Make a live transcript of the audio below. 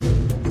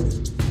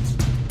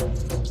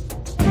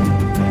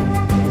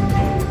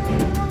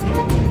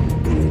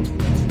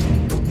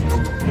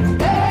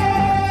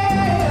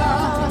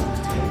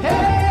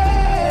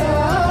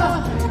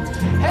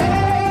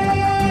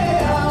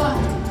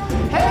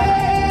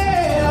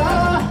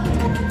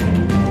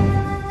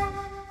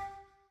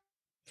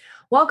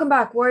Welcome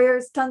back,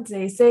 warriors.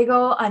 Tansei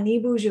Seigo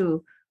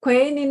Anibuju.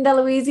 Kwe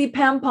Nindaluizi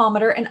Pam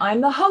Palmater, and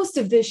I'm the host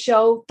of this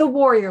show, The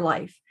Warrior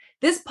Life.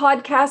 This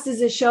podcast is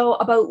a show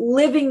about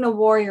living the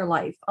warrior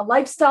life, a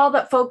lifestyle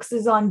that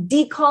focuses on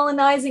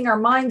decolonizing our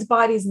minds,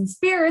 bodies, and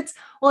spirits,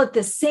 while at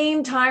the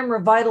same time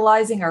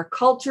revitalizing our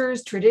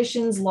cultures,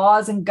 traditions,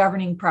 laws, and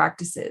governing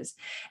practices.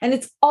 And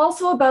it's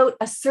also about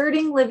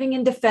asserting, living,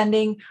 and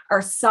defending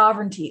our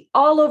sovereignty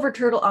all over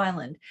Turtle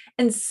Island.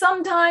 And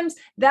sometimes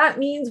that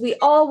means we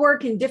all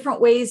work in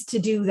different ways to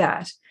do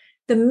that.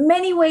 The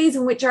many ways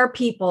in which our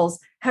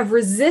peoples have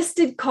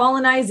resisted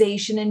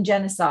colonization and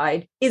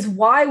genocide is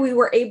why we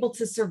were able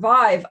to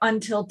survive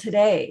until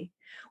today.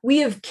 We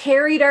have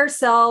carried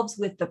ourselves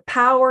with the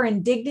power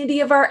and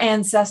dignity of our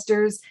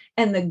ancestors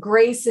and the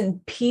grace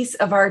and peace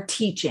of our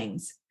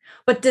teachings.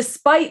 But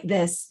despite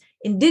this,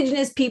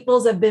 Indigenous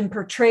peoples have been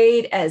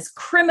portrayed as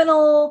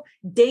criminal,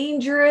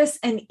 dangerous,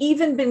 and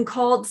even been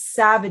called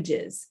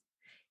savages.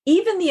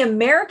 Even the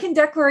American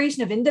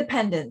Declaration of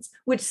Independence,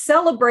 which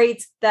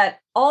celebrates that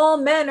all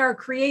men are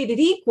created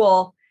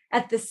equal,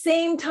 at the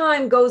same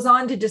time goes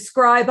on to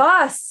describe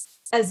us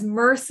as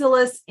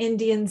merciless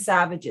Indian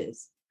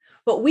savages.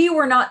 But we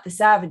were not the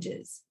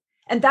savages.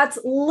 And that's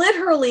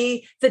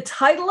literally the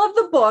title of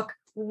the book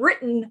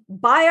written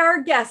by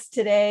our guest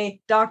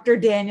today, Dr.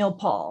 Daniel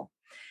Paul.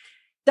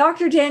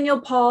 Dr.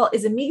 Daniel Paul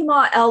is a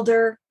Mi'kmaq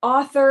elder,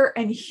 author,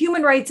 and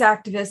human rights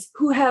activist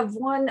who have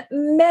won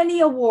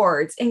many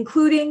awards,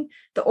 including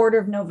the Order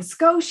of Nova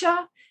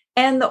Scotia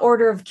and the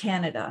Order of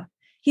Canada.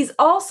 He's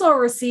also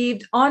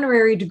received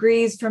honorary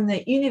degrees from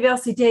the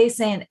Université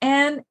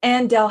Sainte-Anne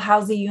and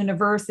Dalhousie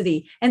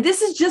University. And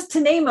this is just to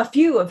name a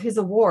few of his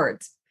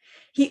awards.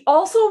 He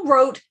also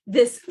wrote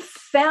this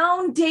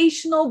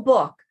foundational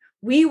book,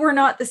 We Were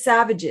Not the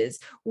Savages,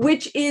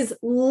 which is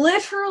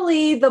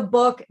literally the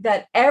book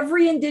that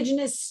every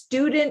Indigenous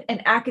student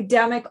and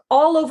academic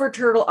all over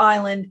Turtle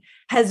Island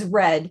has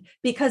read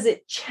because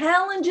it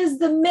challenges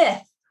the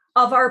myth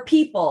of our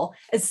people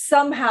as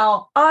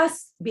somehow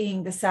us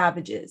being the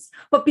savages.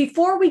 But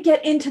before we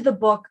get into the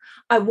book,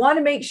 I want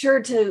to make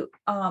sure to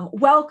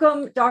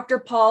welcome Dr.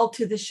 Paul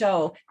to the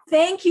show.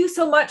 Thank you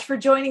so much for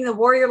joining the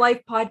Warrior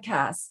Life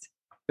podcast.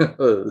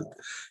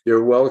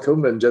 You're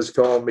welcome, and just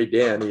call me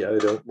Danny. I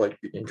don't like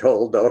being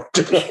called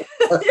doctor.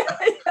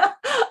 yeah.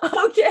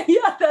 Okay,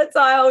 yeah, that's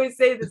how I always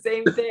say the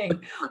same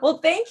thing. Well,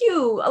 thank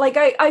you.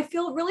 I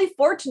feel really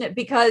fortunate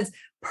because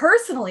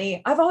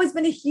personally, I've always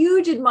been a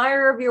huge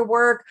admirer of your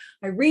work.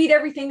 I read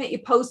everything that you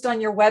post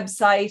on your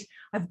website.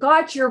 I've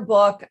got your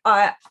book.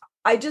 I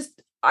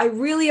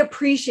really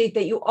appreciate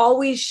that you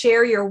always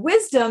share your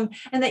wisdom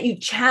and that you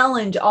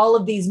challenge all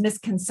of these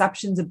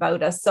misconceptions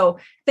about us. So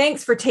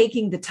thanks for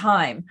taking the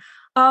time.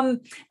 And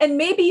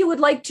maybe you would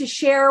like to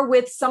share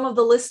with some of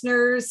the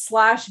listeners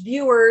 /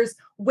 viewers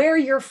where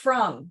you're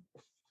from.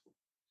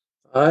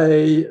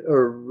 I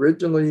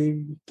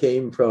originally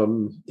came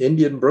from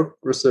Indian Brook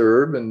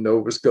Reserve in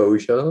Nova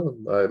Scotia.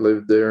 I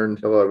lived there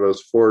until I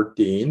was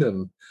 14,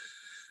 and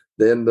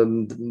then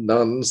the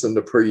nuns and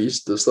the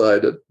priest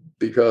decided,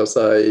 because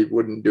I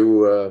wouldn't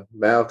do a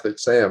math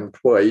exam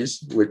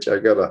twice, which I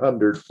got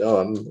 100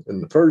 on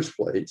in the first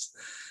place,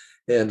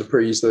 and the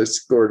priest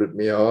escorted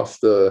me off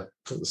the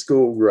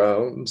school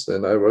grounds,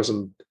 and I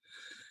wasn't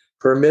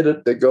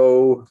permitted to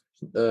go.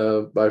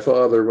 My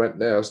father went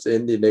and asked the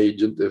Indian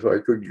agent if I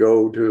could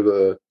go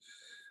to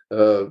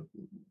the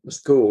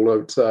school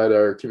outside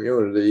our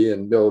community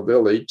in Mill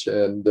Village,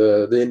 and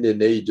the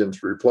Indian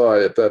agent's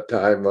reply at that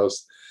time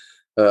was,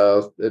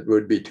 it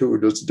would be too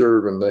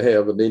disturbing to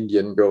have an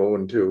Indian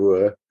going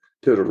to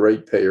the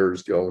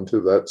ratepayers going to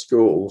that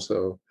school.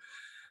 So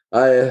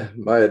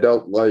my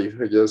adult life,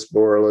 I guess,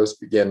 more or less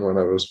began when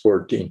I was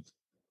 14.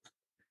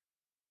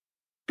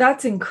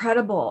 That's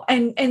incredible.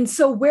 And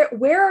so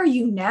where are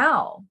you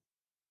now?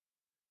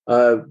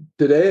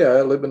 Today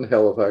I live in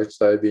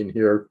Halifax. I've been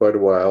here quite a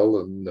while,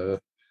 and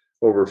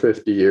over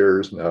 50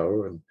 years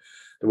now. And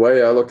the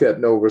way I look at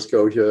Nova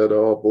Scotia, it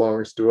all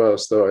belongs to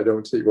us, so I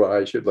don't see why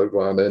I should live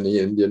on any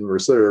Indian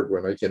reserve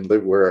when I can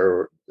live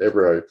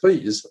wherever I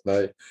please. And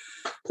I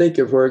think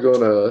if we're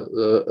going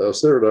to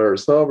assert our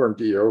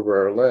sovereignty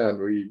over our land,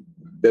 we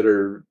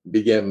better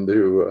begin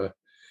to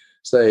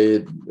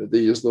say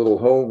these little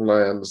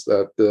homelands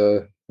that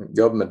the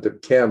government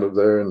of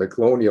Canada and the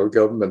colonial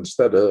government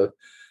set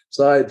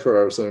aside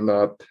for us are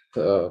not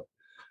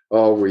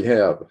all we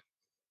have.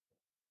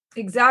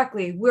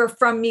 Exactly. We're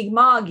from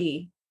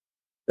Mi'kmaq.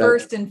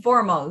 First and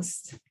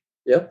foremost.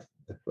 Yep,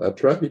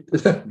 that's right.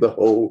 The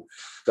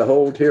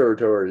whole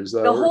territories.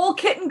 The whole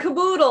kit and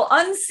caboodle,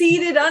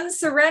 unceded,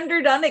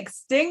 unsurrendered,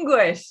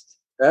 unextinguished.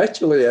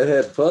 Actually, I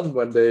had fun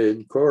one day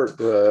in court.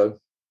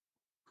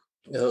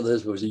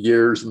 This was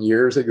years and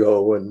years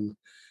ago, and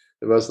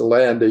there was a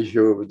land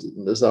issue,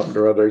 something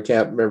or other. I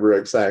can't remember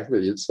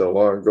exactly. It's so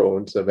long ago,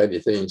 and so many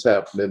things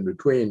happened in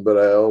between. But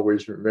I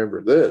always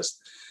remember this: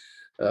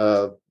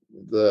 the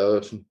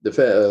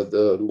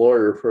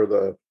lawyer for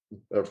the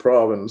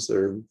province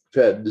or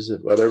feds,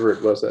 whatever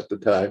it was at the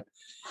time,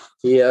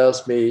 he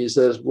asked me, he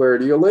says, "Where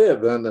do you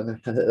live?" And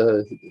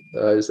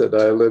I said,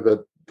 "I live at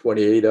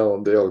 28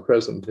 Allendale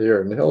Crescent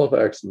here in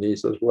Halifax." And he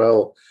says,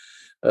 "Well,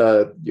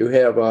 you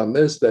have on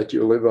this that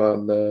you live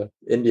on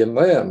Indian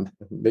land,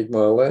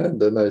 Mi'kmaq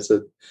land." And I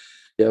said,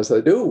 "Yes,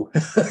 I do."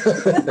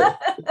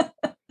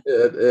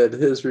 And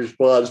his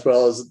response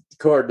was,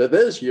 "According to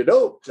this, you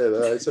don't." And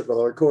I said,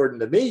 "Well, according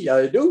to me,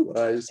 I do."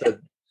 I said,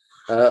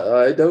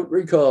 "I don't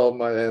recall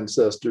my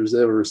ancestors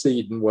ever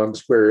ceding 1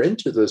 square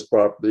inch of this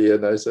property."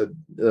 And I said,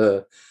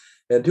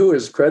 and to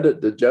his credit,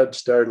 the judge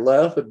started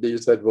laughing. He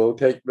said, "Well,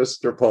 take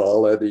Mr.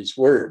 Paul at his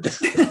word."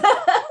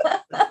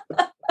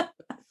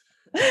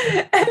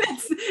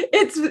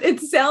 And it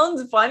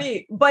sounds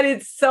funny, but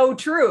it's so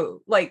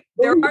true. Like,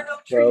 there are no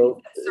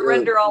treaties that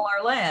surrender all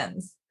our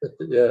lands.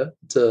 Yeah,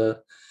 it's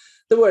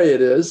the way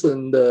it is,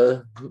 and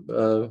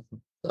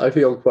I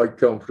feel quite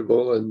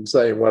comfortable in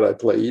saying what I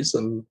please,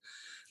 and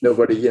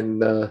nobody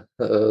can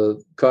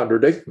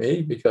contradict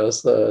me,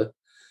 because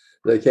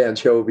they can't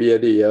show me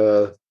any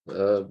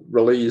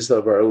release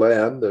of our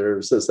land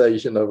or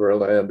cessation of our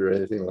land or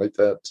anything like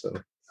that. So.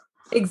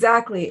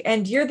 Exactly.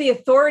 And you're the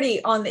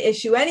authority on the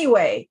issue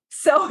anyway.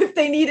 So if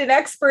they need an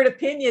expert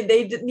opinion,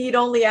 they need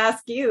only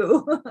ask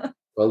you.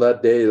 Well,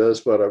 that day,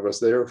 that's what I was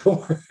there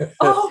for.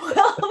 Oh,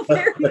 well,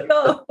 there you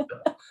go.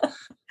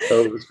 So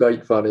it was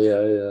quite funny.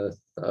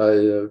 I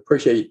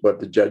appreciate what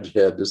the judge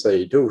had to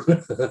say too.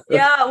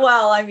 Yeah,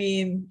 well, I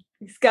mean,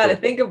 you've got to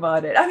think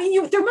about it. I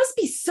mean, there must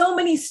be so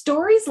many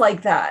stories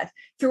like that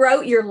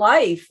throughout your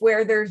life,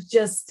 where there's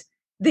just,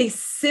 they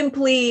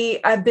simply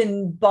have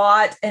been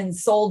bought and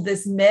sold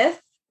this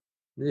myth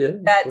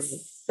that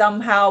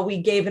somehow we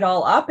gave it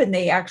all up and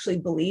they actually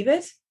believe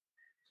it.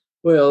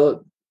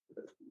 Well,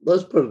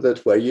 let's put it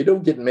this way. You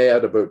don't get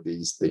mad about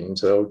these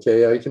things,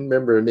 okay? I can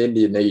remember an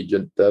Indian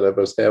agent that I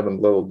was having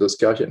a little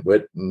discussion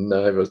with, and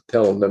I was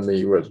telling him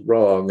he was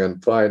wrong.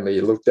 And finally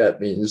he looked at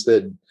me and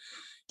said,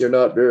 "You're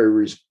not very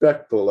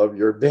respectful of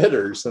your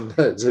betters." And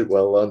I said,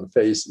 "Well, on the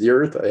face of the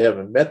earth, I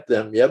haven't met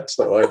them yet,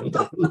 so I'm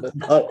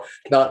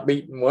not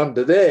meeting one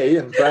today.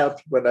 And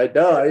perhaps when I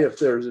die, if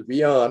there's a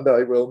beyond,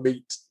 I will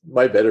meet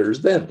my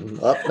betters then,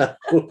 not now."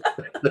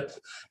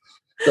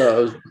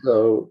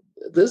 So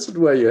this is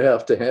where you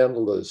have to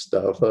handle this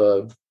stuff.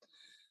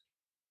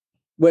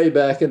 Way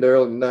back in the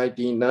early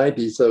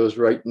 1990s, I was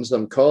writing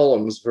some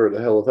columns for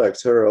the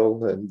Halifax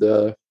Herald and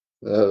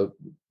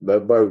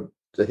about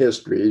the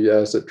history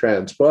as it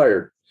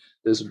transpired.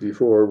 This is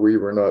before We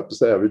Were Not the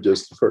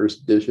Savages, the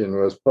first edition,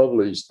 was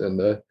published.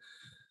 And I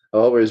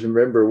always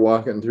remember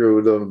walking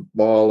through the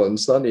mall in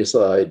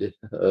Sunnyside,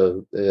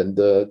 and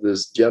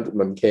this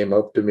gentleman came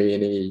up to me,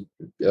 and he,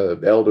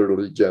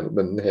 elderly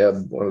gentleman,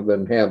 had one of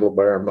them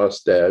handlebar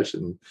mustache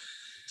and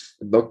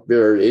looked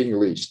very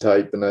English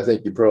type. And I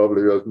think he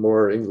probably was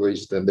more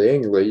English than the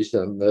English.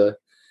 And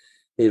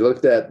he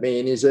looked at me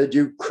and he said,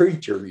 "You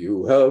creature,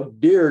 you, how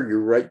dare you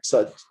write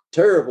such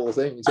terrible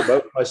things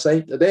about my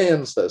sainted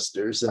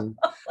ancestors?" And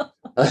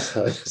I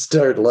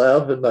started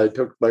laughing. I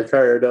took my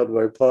card out of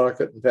my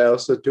pocket and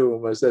passed it to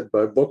him. I said,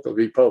 "My book will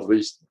be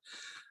published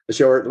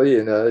shortly."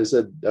 And I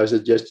said,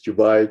 "Just you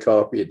buy a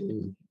copy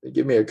and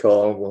give me a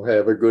call and we'll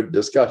have a good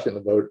discussion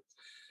about it."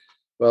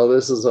 Well,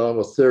 this is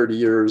almost 30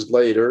 years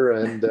later,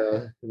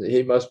 and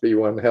he must be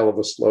one hell of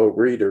a slow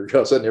reader,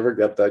 because I never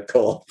got that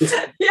call.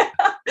 Yeah,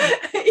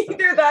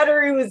 either that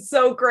or he was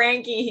so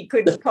cranky he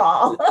couldn't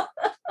call.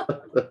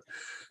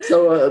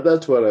 So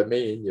that's what I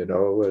mean,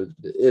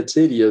 it's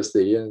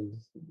idiocy, and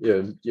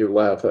you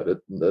laugh at it,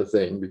 the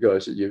thing,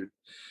 because you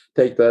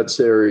take that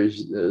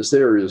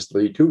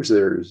seriously, too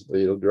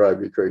seriously, it'll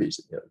drive you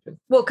crazy.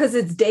 Well, because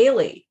it's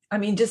daily. I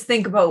mean, just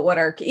think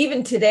about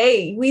even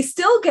today, we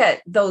still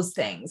get those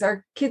things.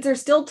 Our kids are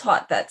still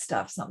taught that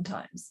stuff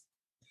sometimes.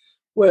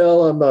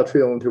 Well, I'm not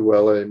feeling too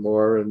well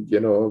anymore, and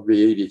I'll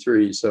be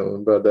 83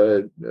 soon, but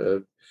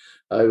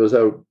I was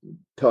out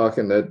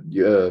talking at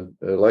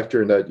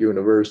lecturing at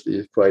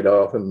university quite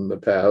often in the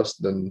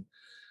past, and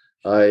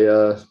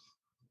I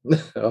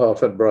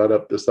often brought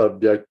up the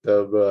subject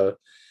of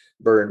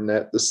burning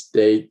at the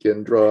stake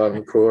and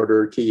drawing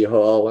quarter, key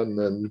hauling,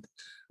 and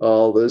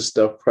all this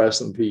stuff,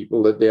 pressing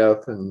people to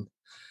death. And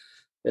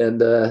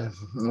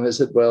I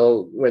said,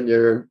 well, when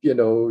you're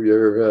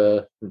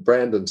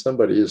branding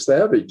somebody as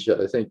savage,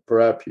 I think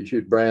perhaps you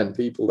should brand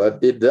people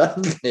that did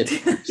that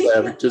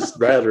savages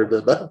rather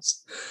than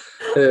us.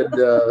 And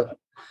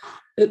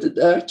it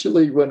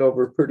actually went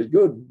over pretty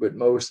good with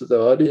most of the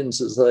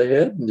audiences I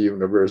had in the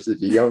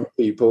university, young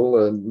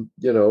people, and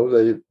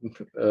they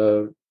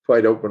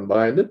quite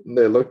open-minded, and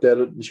they looked at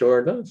it, and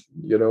sure enough,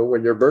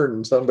 when you're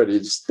burning somebody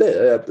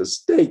at the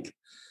stake,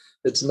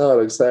 it's not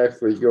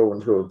exactly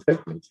going to a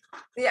picnic.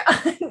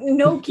 Yeah,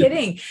 no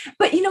kidding.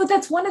 But,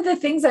 that's one of the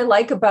things I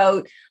like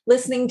about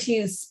listening to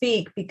you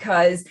speak,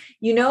 because,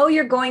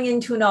 you're going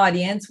into an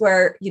audience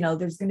where,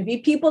 there's going to be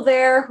people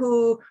there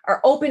who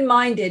are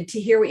open-minded to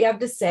hear what you have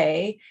to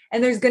say.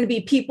 And there's going to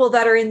be people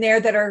that are in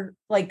there that are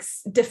like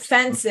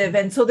defensive.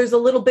 And so there's a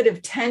little bit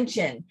of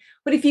tension.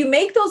 But if you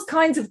make those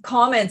kinds of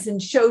comments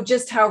and show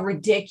just how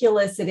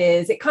ridiculous it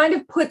is, it kind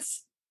of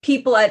puts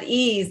people at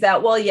ease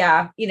that, well,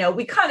 yeah,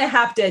 we kind of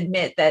have to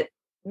admit that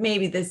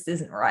maybe this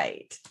isn't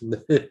right.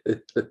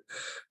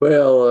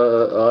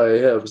 Well, I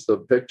have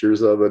some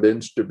pictures of an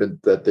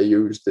instrument that they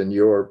used in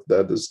Europe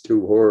that is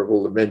too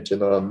horrible to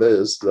mention on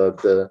this,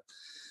 that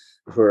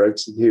for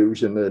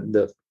execution. And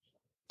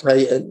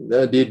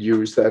I did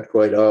use that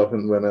quite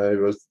often when I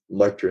was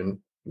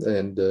lecturing.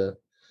 And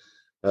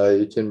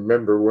I can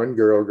remember one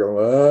girl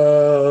going,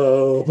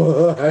 "Oh."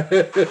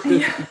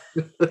 Yeah.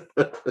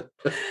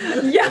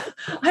 Yeah.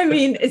 I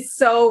mean, it's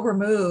so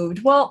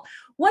removed. Well,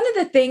 one of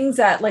the things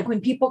that, like, when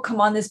people come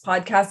on this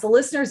podcast, the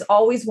listeners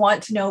always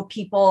want to know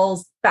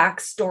people's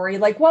backstory.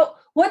 Like,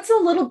 what's a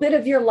little bit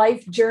of your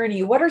life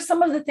journey? What are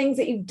some of the things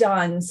that you've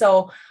done?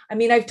 So, I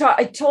mean, I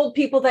told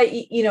people that,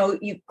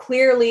 you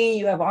clearly,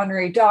 you have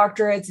honorary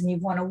doctorates and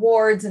you've won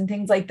awards and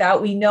things like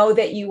that. We know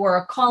that you were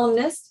a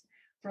columnist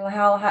for the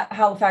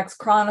Halifax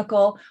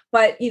Chronicle.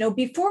 But,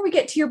 before we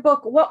get to your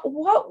book,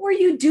 what were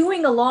you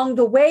doing along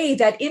the way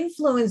that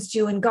influenced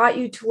you and got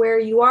you to where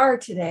you are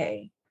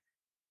today?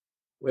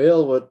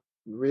 Well, what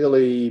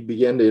really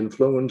began to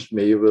influence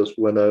me was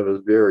when I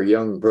was very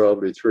young,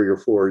 probably 3 or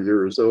 4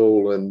 years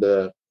old.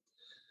 And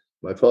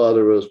my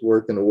father was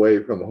working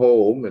away from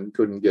home and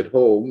couldn't get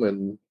home.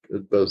 And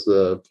it was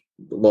a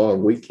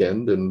long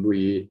weekend and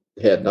we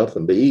had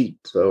nothing to eat.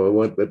 So I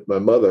went with my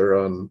mother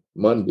on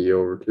Monday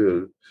over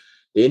to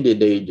the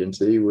Indian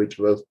Agency, which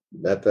was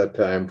at that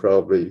time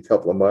probably a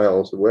couple of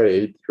miles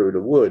away through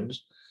the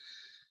woods.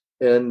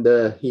 And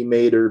he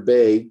made her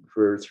beg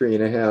for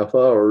 3.5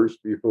 hours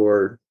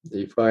before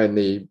he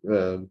finally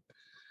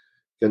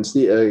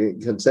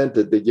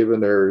consented to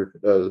giving her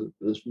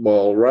a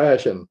small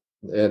ration.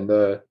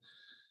 And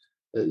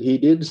he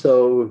did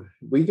so.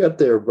 We got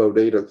there about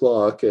 8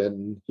 o'clock,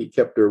 and he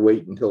kept her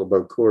waiting until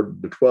about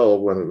 11:45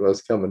 when it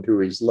was coming to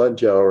his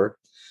lunch hour.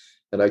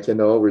 And I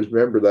can always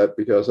remember that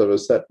because I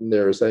was sitting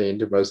there saying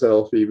to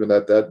myself, even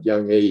at that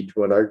young age,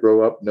 when I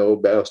grow up, no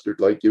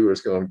bastard like you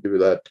is going to do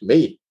that to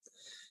me.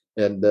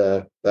 And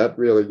that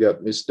really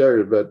got me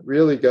started. But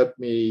really got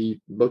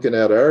me looking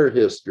at our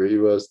history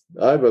was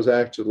I was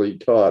actually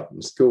taught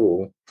in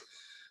school,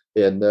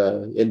 in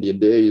Indian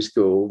Day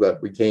School, that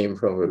we came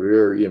from a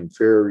very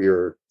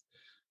inferior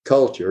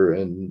culture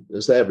and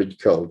savage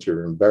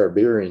culture and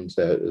barbarian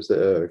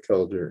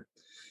culture.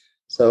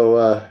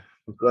 So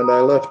when I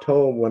left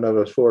home when I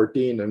was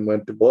 14 and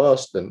went to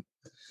Boston,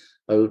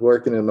 I was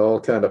working in all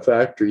kind of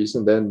factories,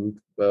 and then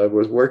I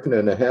was working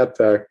in a hat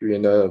factory,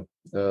 and a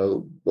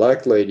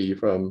black lady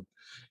from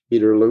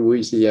either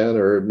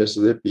Louisiana or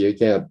Mississippi, I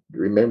can't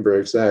remember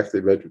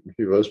exactly, but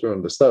she was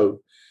from the South.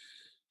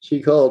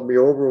 She called me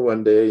over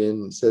one day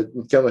and said,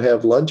 "Come and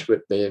have lunch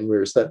with me." And we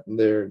were sitting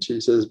there, and she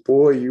says,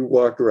 "Boy, you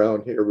walk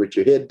around here with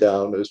your head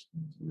down, as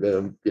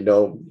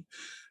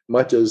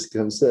much as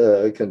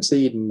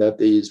conceding that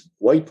these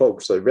white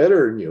folks are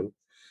better than you."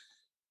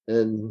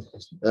 And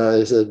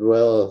I said,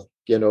 "Well,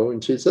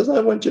 and she says, I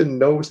want you to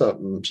know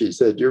something." She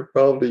said, "You're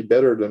probably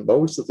better than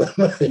most of them."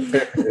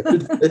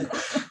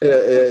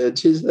 And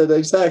she said,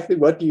 "Exactly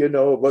what do you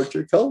know about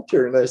your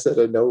culture?" And I said,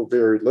 "I know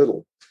very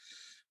little."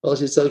 Well,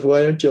 she says,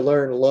 "Why don't you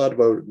learn a lot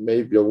about it?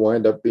 Maybe you'll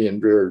wind up being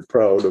very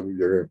proud of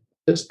your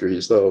history."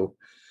 So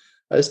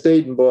I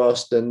stayed in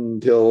Boston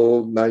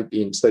until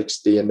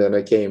 1960, and then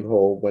I came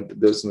home, went to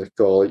business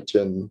college,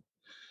 and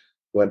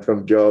went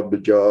from job to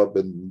job.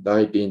 In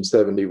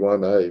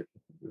 1971, I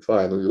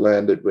finally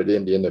landed with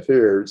Indian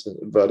Affairs,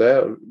 but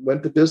I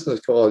went to business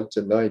college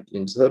in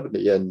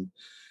 1970, and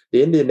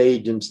the Indian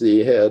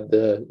Agency had,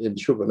 in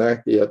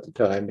Shubenacadie at the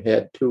time,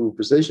 had 2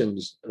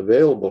 positions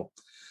available.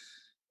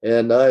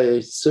 And I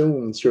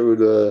soon, through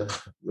the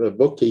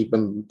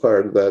bookkeeping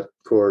part of that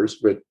course,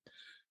 with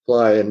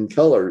flying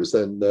colors,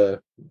 and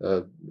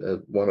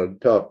one of the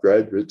top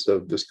graduates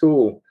of the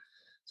school.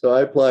 So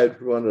I applied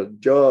for one of the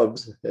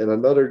jobs, and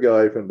another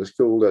guy from the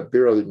school that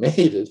barely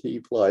made it, he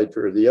applied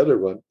for the other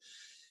one.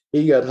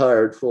 He got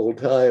hired full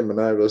time,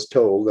 and I was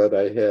told that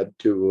I had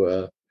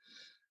to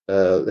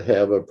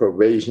have a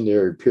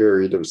probationary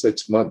period of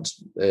 6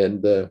 months.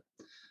 And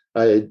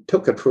I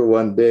took it for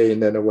one day,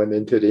 and then I went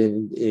into the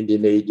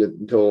Indian agent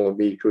and told him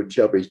he could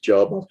shove his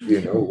job up,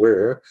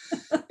 where.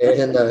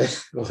 And I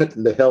went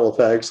into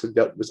Halifax and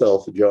got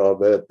myself a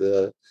job at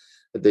the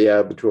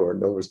Abattoir,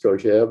 Nova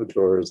Scotia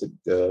Abattoir, as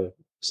an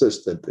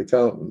assistant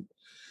accountant.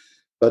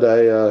 But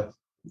I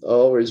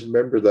always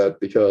remember that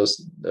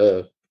because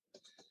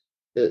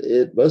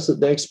it was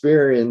an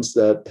experience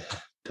that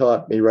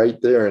taught me right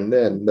there and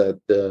then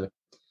that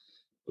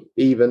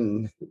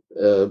even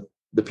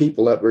the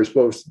people that were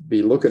supposed to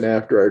be looking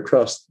after our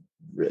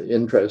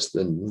interest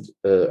and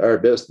our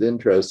best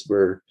interests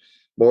were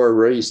more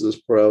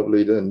racist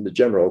probably than the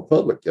general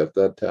public at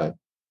that time.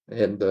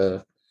 And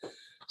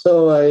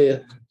so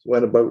I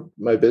went about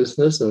my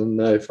business,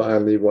 and I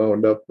finally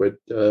wound up with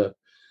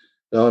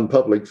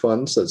non-public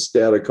funds at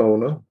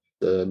Stadacona,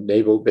 the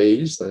naval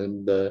base,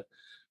 and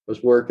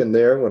was working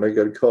there when I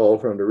got a call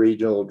from the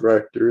regional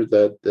director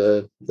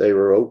that they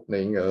were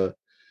opening a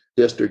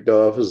district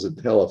office in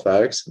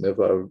Halifax, and if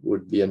I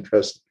would be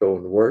interested in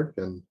going to work.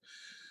 And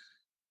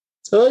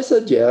So I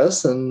said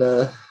yes, and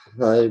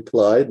I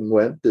applied and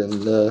went,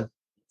 and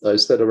I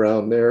sat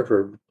around there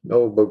for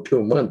about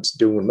 2 months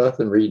doing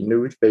nothing, reading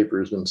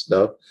newspapers and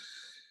stuff.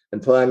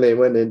 And finally, I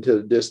went into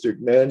the district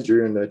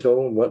manager and I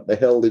told him, "What the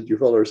hell did you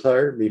fellas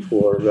hire me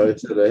for?" I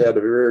said I had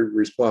a very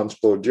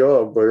responsible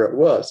job where it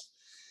was,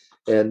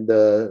 and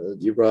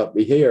you brought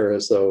me here.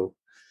 So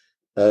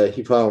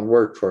he found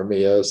work for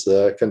me as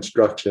a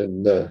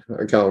construction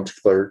accounts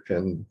clerk.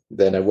 And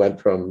then I went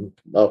from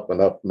up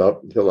and up and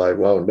up until I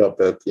wound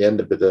up at the end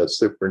of it as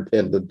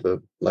superintendent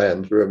of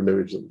lands,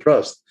 revenues, and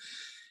trust.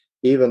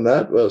 Even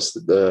that was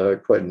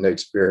quite an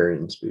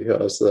experience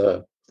because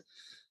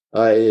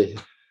I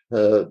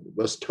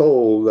was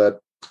told that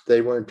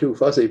they weren't too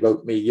fussy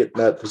about me getting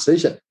that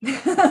position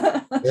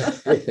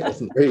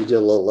in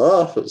regional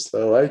office.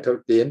 So I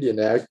took the Indian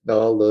Act and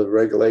all the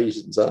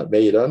regulations I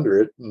made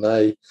under it, and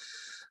I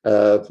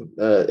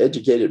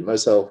educated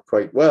myself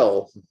quite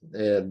well.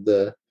 And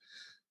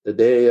the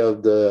day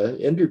of the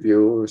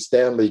interview,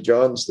 Stanley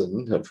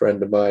Johnson, a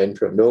friend of mine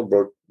from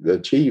Millbrook, the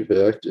chief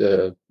at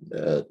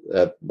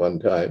one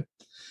time,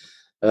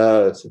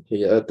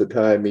 at the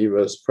time he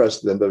was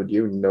president of the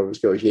Union of Nova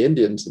Scotia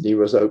Indians, and he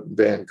was out in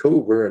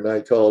Vancouver, and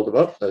I called him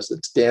up and I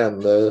said, "Stan,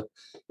 the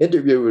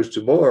interview was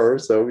tomorrow."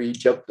 So he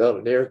jumped on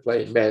an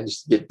airplane,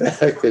 managed to get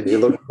back, and he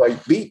looked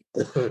quite beat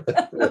at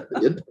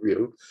the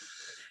interview.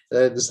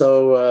 And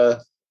so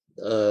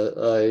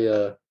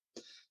I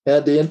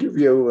had the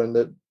interview,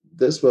 and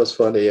this was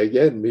funny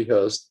again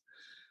because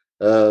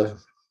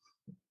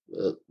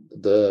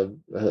the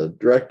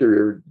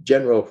director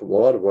general from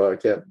Ottawa, I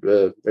can't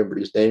remember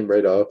his name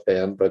right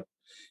offhand, but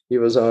he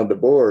was on the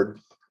board,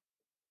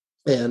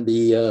 and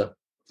they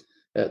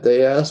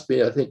asked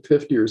me, I think,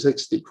 50 or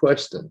 60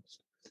 questions,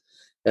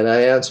 and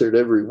I answered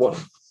every one.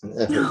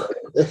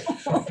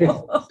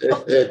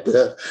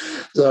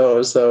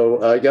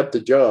 So I got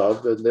the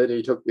job, and then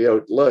he took me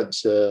out to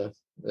lunch, and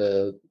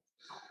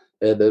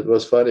it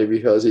was funny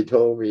because he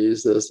told me, he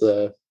says,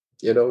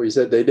 he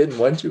said, "They didn't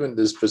want you in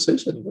this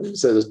position." He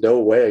said, "There's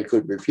no way I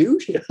could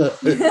refuse you."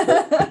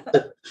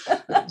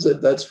 I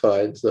said, "That's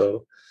fine."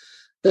 So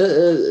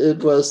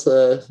it was,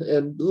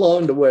 and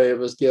along the way, I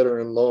was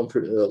gathering a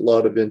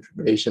lot of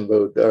information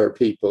about our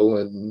people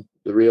and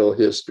the real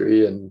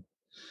history, and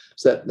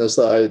setting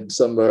aside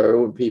some of our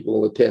own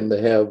people that tend to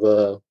have,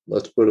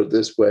 let's put it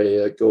this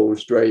way, go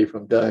astray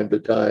from time to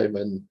time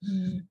and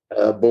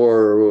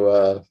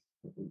borrow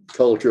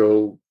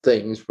cultural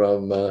things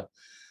from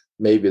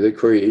maybe the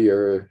Cree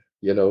or,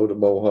 the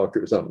Mohawk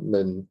or something,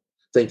 and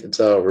think it's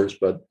ours.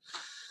 But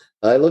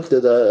I looked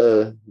at,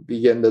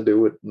 began to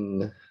do it,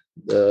 and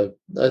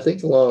I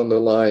think along the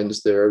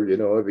lines there,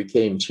 I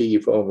became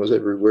chief almost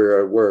everywhere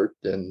I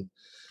worked and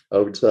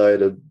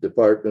outside of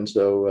department.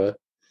 So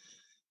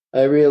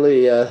I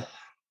really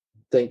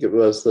think it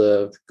was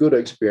a good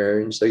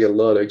experience. I got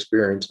a lot of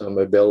experience on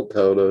my belt,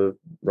 how to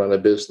run a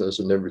business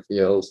and everything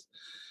else.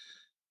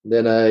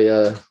 Then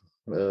I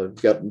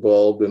got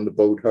involved in the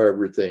boat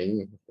harbor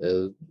thing,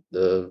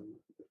 the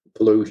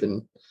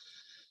pollution.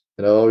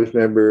 And I always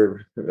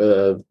remember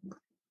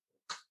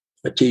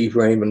Chief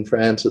Raymond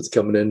Francis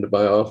coming into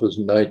my office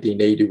in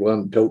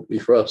 1981, totally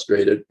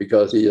frustrated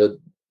because he had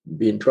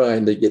been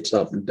trying to get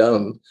something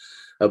done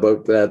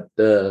about that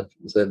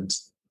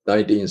since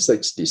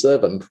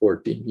 1967,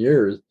 14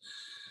 years.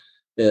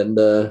 And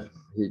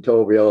he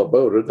told me all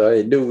about it.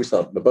 I knew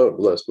something about it,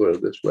 let's put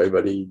it this way,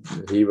 but he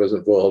was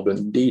involved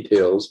in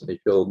details, and he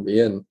filled me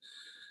in.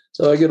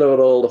 So I get out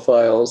all the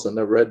files and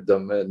I read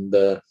them, and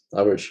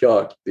I was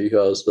shocked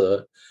because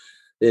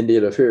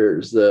Indian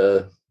Affairs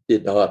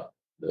did not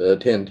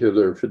attend to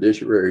their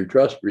fiduciary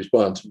trust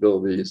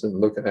responsibilities in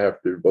looking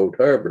after Boat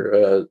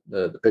Harbor,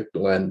 the Pictou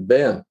Land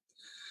Band.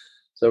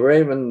 So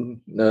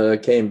Raymond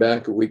came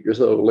back a week or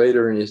so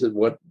later, and he said,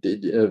 "What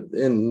did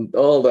in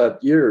all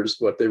that years,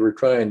 what they were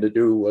trying to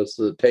do was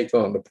to take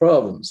on the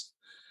province."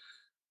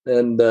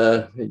 And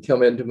he'd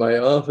come into my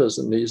office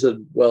and he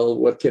said, "Well,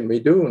 what can we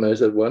do?" And I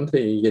said, "One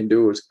thing you can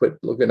do is quit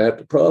looking at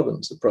the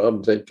province. The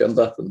province ain't got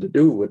nothing to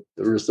do with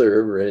the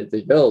reserve or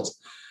anything else.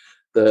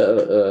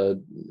 The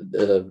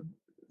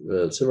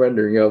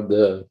surrendering of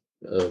the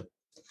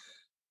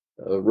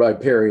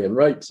riparian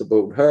rights of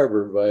Boat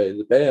Harbor by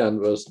the band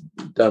was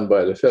done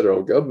by the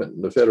federal government,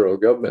 and the federal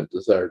government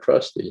is our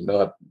trustee,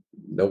 not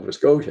Nova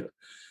Scotia."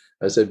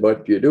 I said,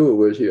 "What you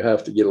do is you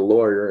have to get a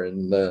lawyer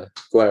and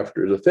go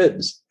after the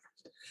feds."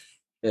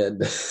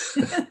 And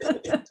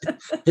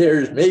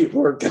here's me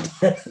working.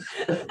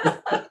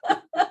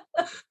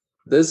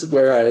 This is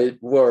where I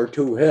wore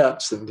two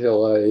hats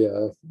until I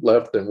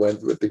left and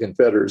went with the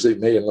Confederacy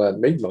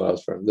Mainland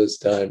Mi'kmaq from this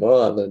time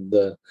on. And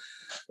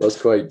was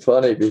quite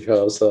funny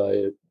because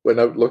I went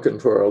out looking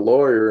for a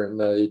lawyer,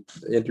 and I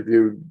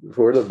interviewed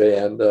for the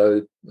band.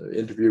 I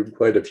interviewed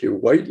quite a few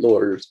white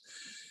lawyers,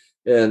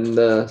 and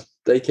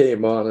they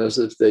came on as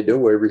if they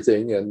knew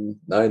everything, and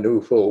I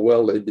knew full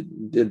well they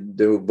didn't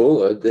do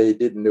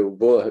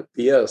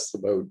BS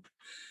about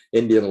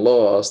Indian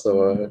law, so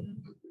I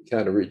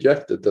kind of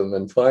rejected them.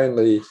 And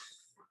finally,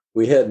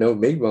 we had no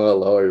Mi'kmaq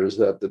lawyers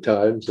at the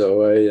time,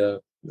 so I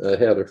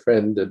had a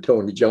friend,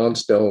 Tony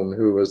Johnstone,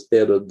 who was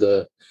head of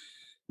the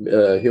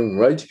Human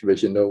Rights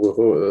Commission,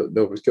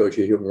 Nova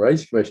Scotia Human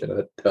Rights Commission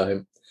at the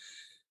time.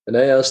 And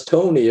I asked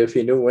Tony if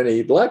he knew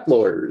any black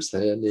lawyers,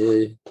 and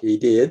he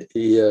did.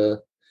 He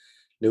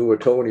knew a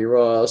Tony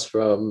Ross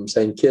from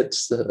St.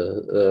 Kitts out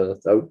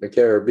in the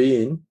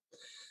Caribbean.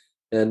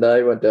 And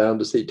I went down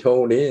to see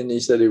Tony, and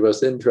he said he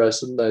was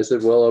interested. And I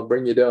said, well, I'll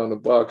bring you down a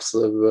box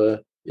of,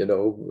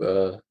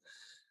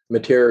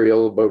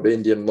 material about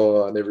Indian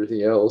law and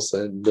everything else.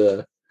 And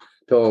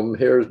told him,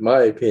 here's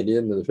my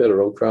opinion. The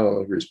federal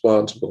crown is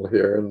responsible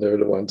here, and they're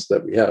the ones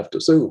that we have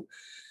to sue.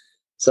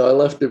 So I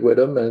left it with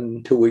him,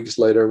 and 2 weeks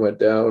later went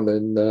down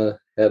and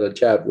had a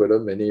chat with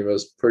him, and he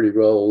was pretty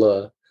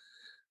well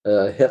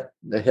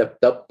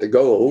hepped up to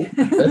go.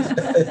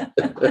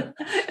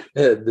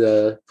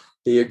 And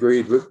he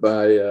agreed with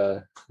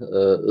my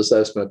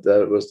assessment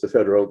that it was the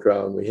federal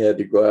crown we had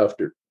to go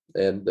after.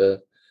 And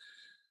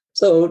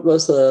so it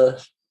was,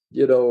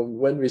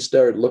 when we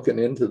started looking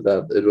into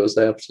that, it was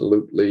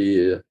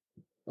absolutely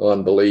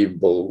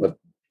unbelievable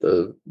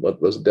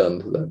what was done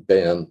to that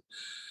band.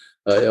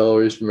 I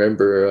always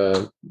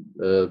remember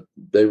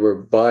they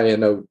were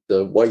buying out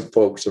the white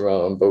folks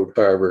around Boat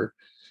Harbor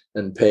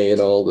and paying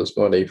all this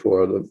money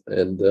for them.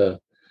 And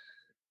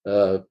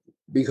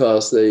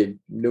because they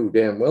knew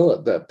damn well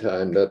at that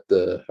time that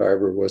the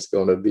harbor was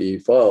going to be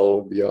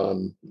foul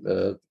beyond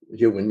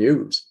human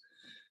use.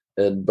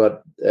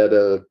 But at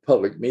a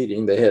public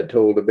meeting, they had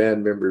told the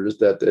band members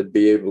that they'd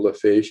be able to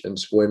fish and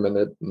swim in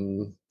it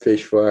and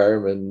fish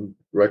farm and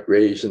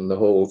recreation, the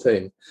whole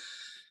thing.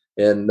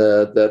 And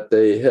that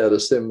they had a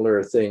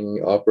similar thing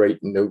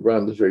operating in New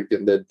Brunswick,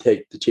 and they'd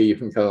take the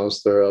chief and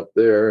counselor up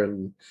there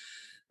and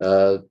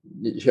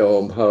show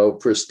them how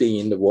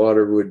pristine the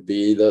water would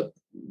be that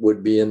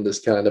would be in this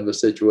kind of a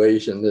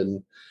situation.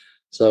 And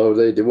so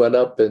they went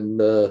up, and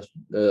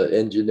the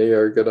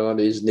engineer got on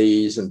his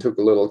knees and took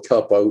a little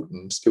cup out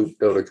and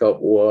scooped out a cup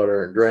of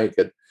water and drank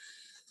it.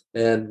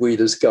 And we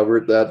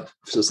discovered that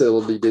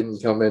facility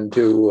didn't come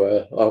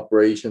into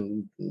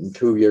operation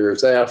 2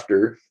 years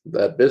after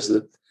that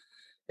visit.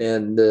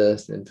 And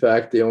in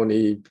fact, the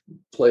only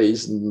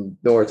place in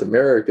North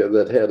America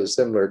that had a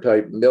similar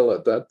type mill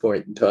at that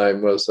point in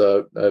time was,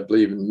 I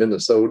believe, in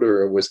Minnesota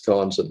or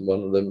Wisconsin,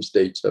 one of them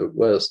states out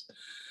west.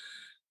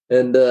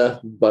 And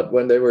but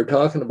when they were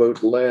talking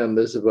about the land,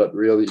 this is what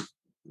really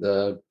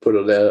put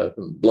it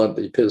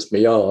bluntly pissed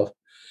me off,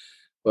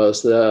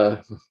 was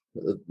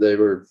they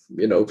were,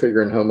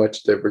 figuring how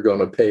much they were going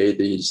to pay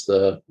these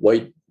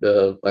white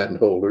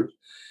landholders.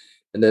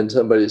 And then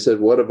somebody said,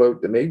 what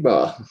about the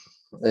Mi'kmaq?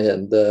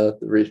 And the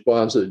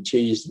response of the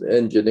chief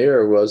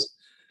engineer was,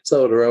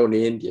 so they're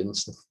only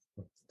Indians.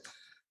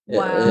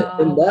 Wow.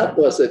 And that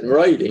was in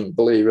writing,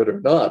 believe it or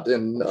not.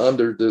 And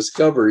under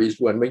discoveries,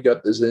 when we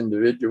got this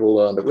individual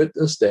on the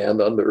witness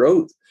stand under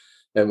oath,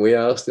 and we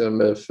asked him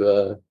if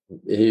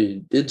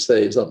he did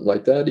say something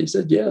like that, he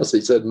said, yes. He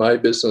said, my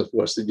business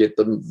was to get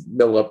the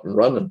mill up and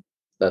running.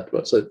 That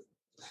was it.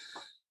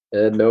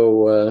 And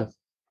no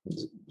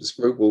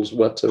scruples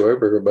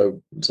whatsoever about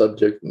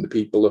subjecting the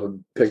people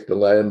who picked the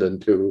land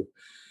into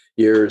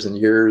years and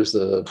years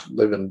of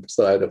living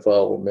beside a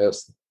foul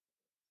mess.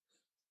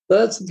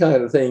 That's the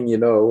kind of thing,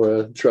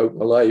 throughout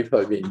my life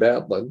I've been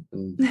battling.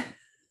 And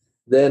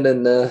then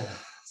in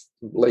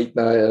late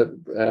night,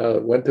 I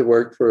went to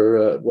work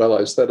for,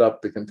 I set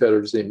up the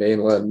Confederacy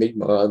Mainland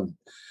Mi'kmaq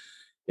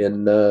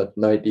in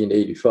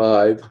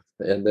 1985,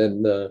 and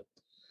then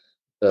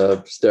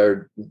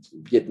started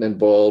getting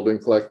involved in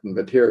collecting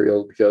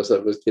material because I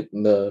was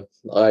getting the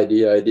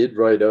idea. I did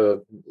write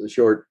a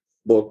short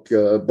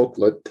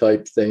booklet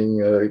type thing,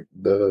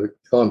 the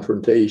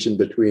confrontation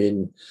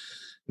between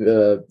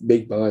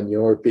Mi'kmaq and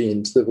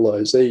European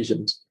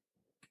civilizations.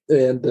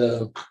 And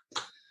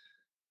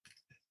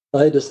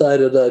I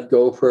decided I'd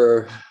go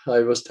I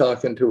was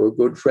talking to a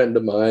good friend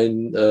of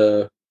mine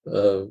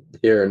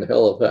here in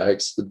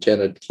Halifax,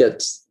 Janet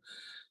Kitts.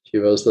 She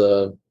was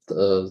the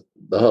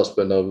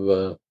husband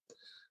of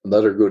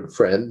another good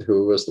friend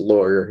who was a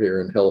lawyer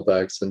here in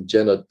Halifax. And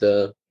Janet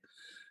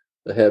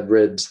had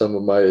read some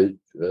of my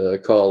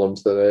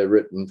columns that I had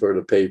written for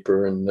the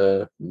paper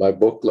and my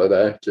booklet,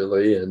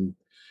 actually. And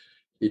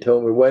he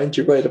told me, why don't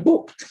you write a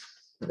book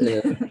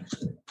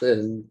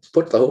and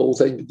put the whole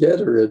thing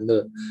together? And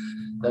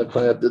I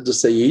planted the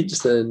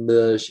seeds,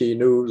 and she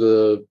knew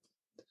the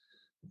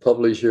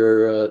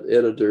publisher,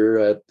 editor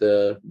at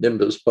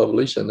Nimbus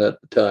Publishing at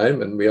the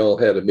time, and we all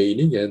had a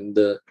meeting and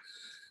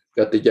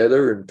got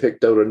together and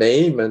picked out a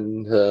name.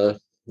 And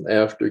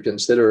after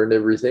considering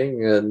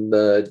everything, and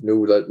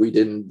knew that we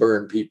didn't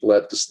burn people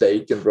at the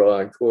stake and draw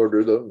and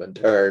quarter them and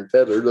tar and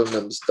feather them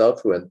and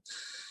stuff when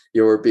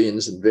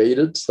Europeans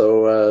invaded.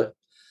 So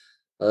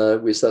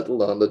we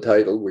settled on the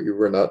title, We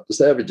Were Not the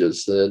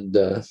Savages.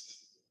 And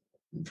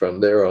from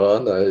there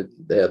on, I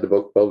had the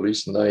book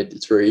published in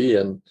 93,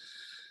 and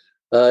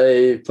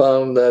I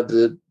found that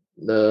it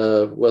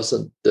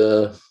wasn't,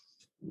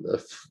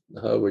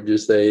 how would you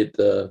say it,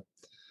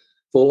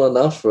 full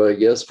enough, I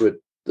guess, with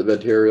the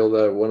material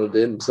that I wanted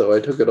in. So I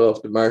took it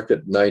off the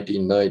market in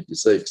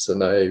 1996,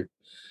 and I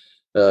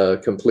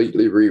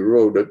completely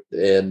rewrote it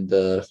and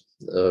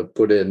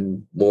put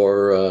in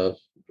more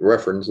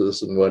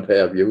references and what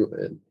have you.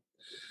 And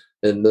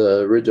in the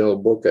original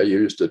book, I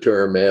used the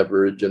term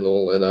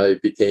Aboriginal, and I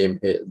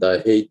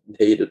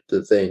hated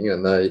the thing,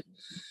 and I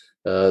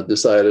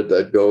decided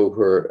I'd go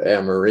for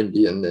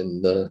Amerindian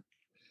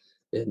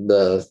in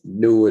the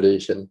new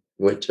edition,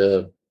 which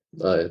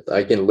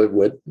I can live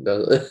with.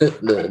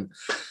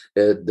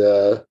 And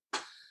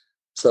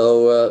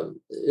so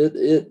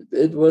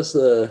it was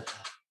a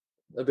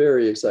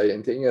very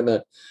exciting thing, and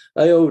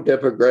I owe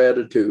debt of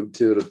gratitude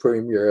to the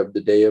Premier of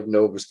the day of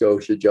Nova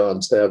Scotia,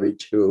 John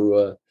Savage,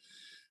 who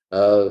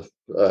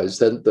I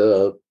sent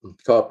a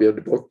copy of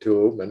the book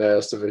to him and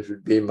asked him if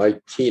he'd be my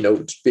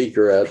keynote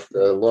speaker at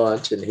the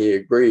launch, and he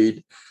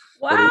agreed.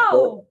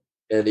 Wow.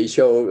 And he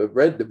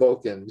read the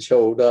book and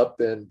showed up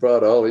and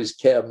brought all his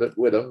cabinet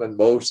with him and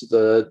most of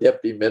the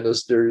deputy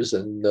ministers.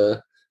 And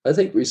I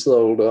think we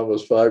sold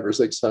almost 500 or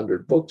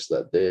 600 books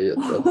that day.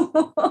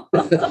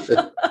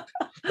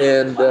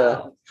 And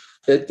wow.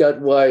 It got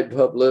wide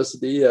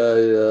publicity.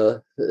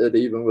 It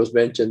even was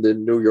mentioned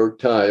in New York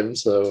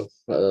Times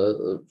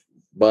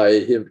by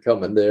him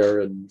coming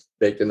there and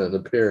making an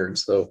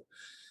appearance. So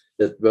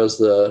it was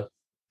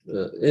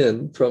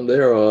and from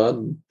there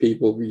on,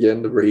 people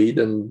began to read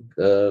and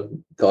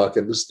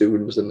talking to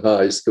students in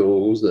high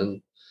schools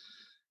and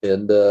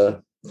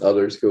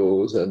other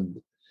schools,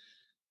 and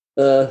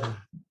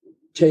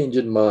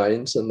changing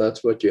minds. And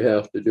that's what you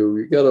have to do.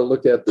 You got to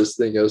look at this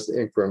thing as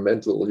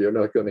incremental. You're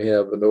not going to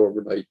have an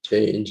overnight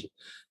change.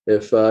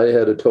 If I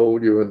had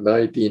told you in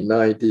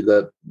 1990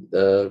 that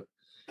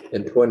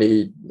in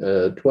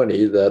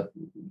 2020 that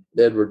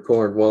Edward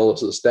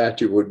Cornwallis'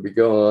 statue would be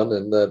gone,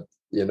 and that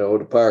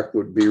the park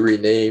would be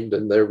renamed,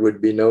 and there would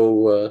be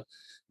no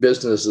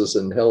businesses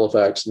in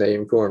Halifax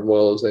named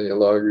Cornwallis any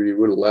longer, you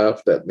would have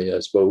laughed at me, I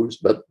suppose.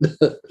 But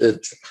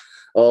it's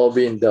all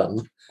being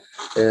done,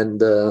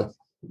 and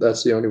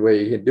that's the only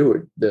way you can do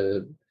it.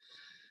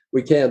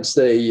 We can't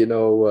say, and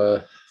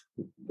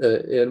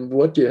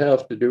what you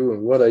have to do,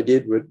 and what I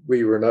did with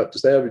We Were Not the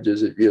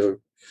Savages, if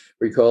you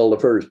recall the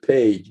first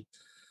page,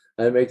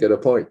 I make it a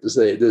point to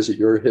say, this is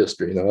your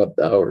history, not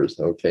ours.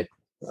 Okay,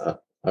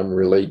 I'm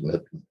relating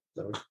it.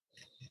 So,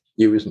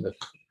 using it.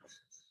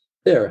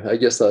 There, I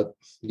guess I'll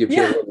give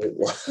you a little bit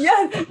more.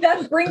 Yeah,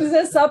 that brings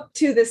us up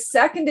to the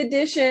second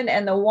edition,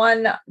 and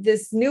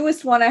this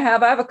newest one I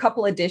have a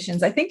couple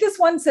editions. I think this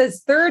one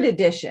says third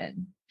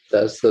edition.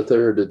 That's the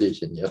third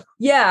edition, yeah.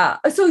 Yeah.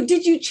 So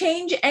did you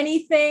change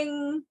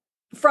anything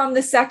from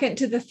the second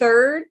to the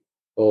third?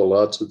 Oh,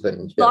 lots of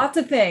things. Yeah. Lots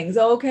of things.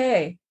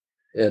 Okay.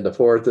 And the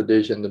fourth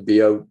edition to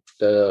be out.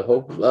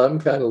 I'm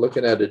kind of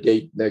looking at a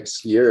date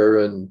next year,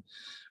 and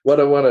what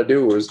I want to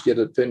do is get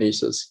it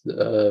finished as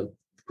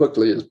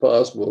quickly as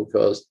possible,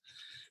 because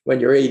when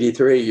you're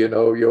 83, you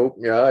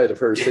open your eye the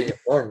first thing in the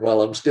morning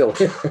while I'm still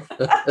here.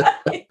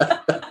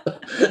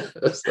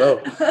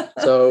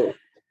 So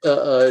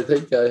I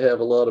think I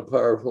have a lot of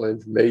powerful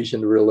information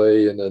to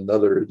relay in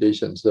another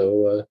edition.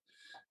 So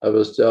I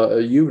was,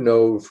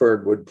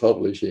 Fernwood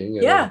Publishing.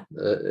 Yeah.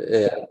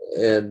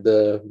 And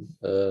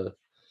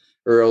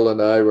Earl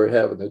and I were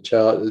having a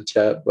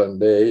chat one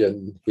day,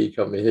 and he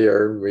come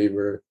here and we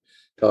were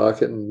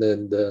talking,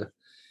 and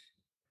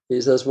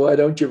he says, "Why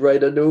don't you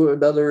write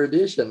another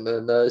edition?"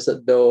 And I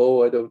said,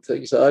 "No, I don't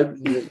think so." I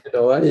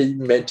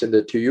mentioned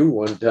it to you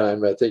one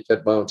time, I think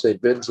at Mount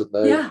St. Vincent.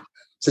 I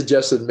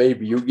suggested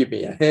maybe you give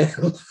me a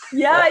hand.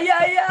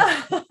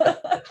 Yeah.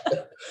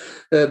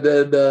 And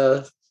then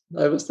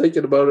I was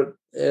thinking about it,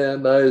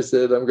 and I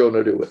said, "I'm going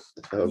to do it."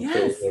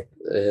 Okay. Yes.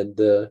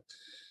 And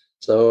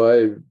so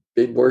I've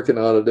been working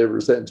on it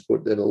ever since,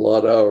 putting in a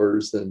lot of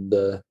hours, and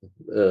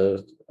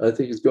I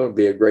think it's going to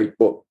be a great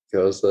book,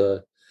 because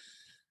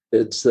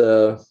it's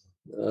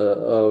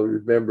I'll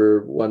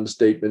remember one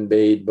statement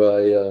made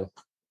by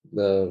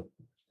one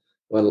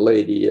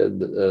lady,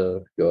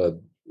 and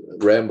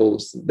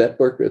Rambles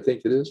Network, I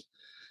think it is,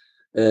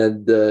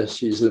 and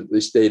she simply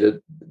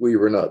stated, "We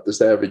were not the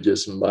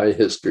savages in my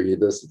history.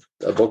 This is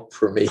a book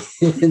for me."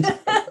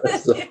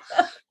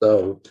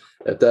 So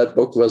if that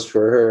book was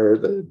for her,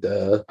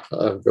 then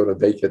I'm going to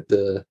make it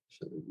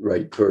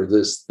right for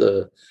this.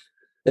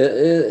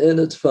 And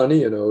it's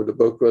funny, the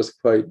book was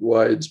quite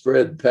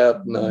widespread.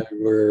 Pat and I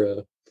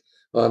were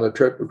on a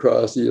trip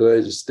across the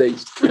United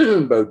States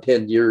about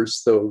 10 years or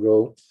so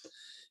ago,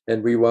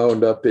 and we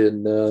wound up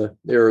in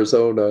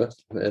Arizona,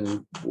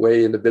 and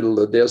way in the middle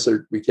of the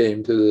desert, we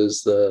came to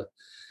this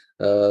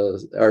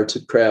arts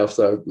and crafts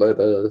outlet,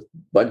 a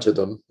bunch of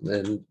them,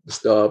 and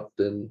stopped,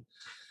 and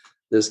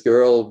this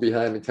girl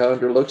behind the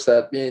counter looks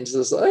at me and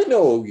says, "I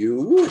know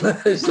you."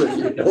 I said,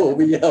 "You know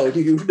me? How do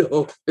you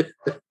know?"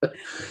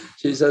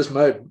 She says,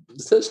 "My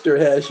sister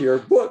has your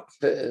book,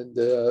 and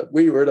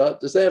We Were Not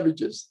the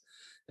Savages,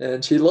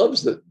 and she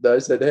loves it." I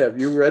said, "Have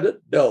you read it?"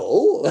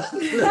 "No."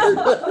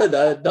 And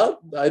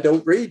I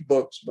don't read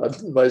books,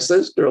 but my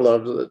sister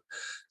loves it.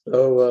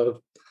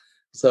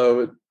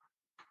 So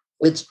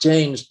it's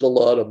changed a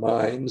lot of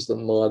minds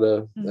and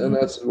and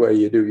that's the way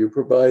you do. You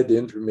provide the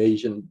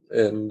information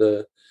and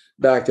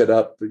back it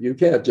up. You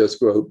can't just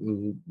go out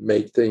and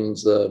make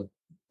things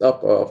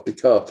up off the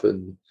cuff.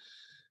 And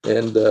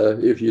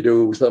if you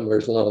do somewhere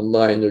along the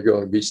line, you're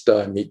going to be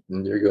stymied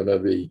and you're going to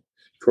be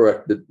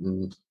corrected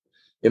and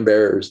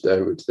embarrassed,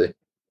 I would say.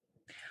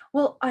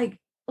 Well,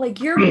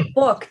 your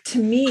book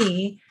to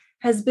me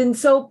has been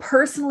so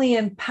personally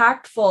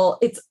impactful.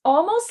 It's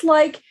almost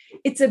like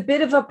it's a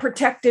bit of a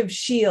protective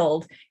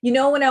shield.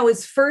 When I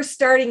was first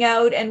starting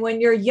out and when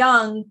you're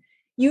young,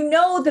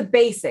 the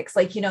basics,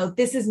 like,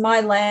 this is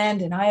my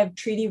land and I have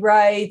treaty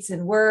rights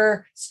and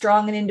we're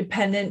strong and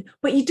independent,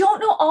 but you don't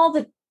know all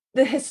the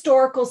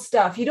historical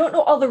stuff. You don't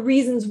know all the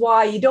reasons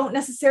why. You don't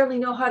necessarily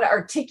know how to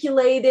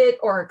articulate it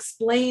or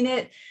explain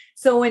it.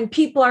 So when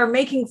people are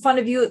making fun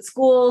of you at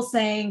school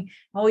saying,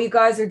 oh, you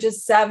guys are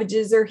just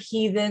savages or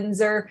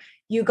heathens, or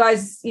you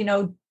guys,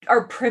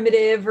 are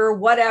primitive or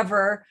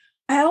whatever,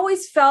 I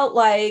always felt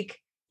like,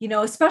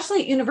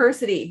 especially at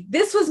university,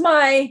 this was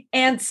my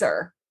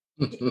answer.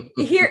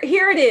 Here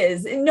it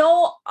is.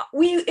 No,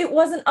 it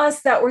wasn't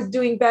us that was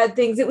doing bad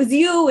things. It was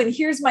you. And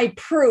here's my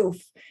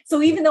proof.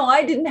 So even though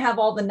I didn't have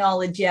all the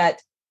knowledge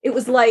yet, it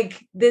was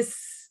like this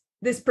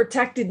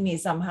protected me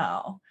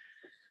somehow.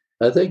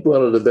 I think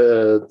one of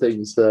the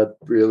things that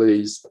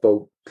really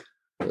spoke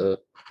the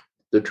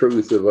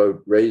truth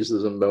about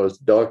racism was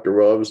Dr.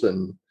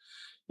 Robson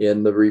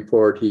in the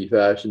report he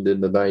fashioned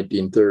in the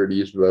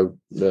 1930s about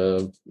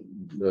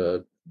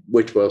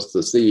which was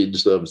the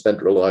seeds of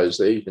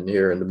centralization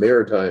here in the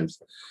Maritimes.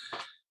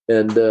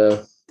 And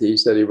he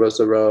said he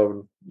was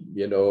around,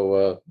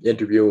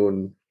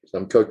 interviewing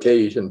some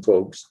Caucasian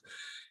folks,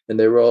 and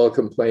they were all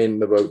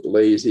complaining about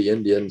lazy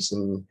Indians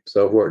and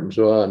so forth and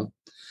so on.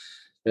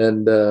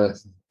 And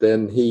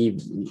then he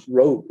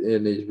wrote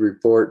in his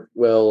report,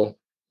 well,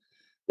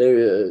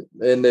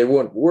 they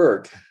won't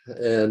work.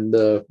 And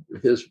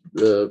his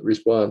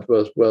response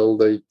was, well,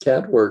 they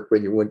can't work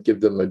when you won't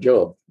give them a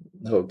job.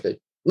 Okay.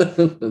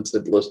 It's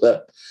simple as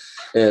that.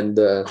 And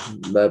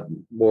that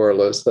more or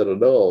less said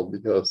it all,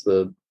 because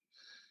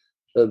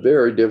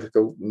very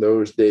difficult in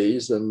those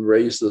days, and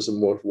racism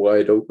was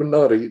wide open,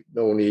 not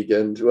only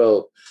against,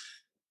 even,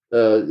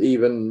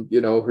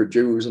 for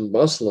Jews and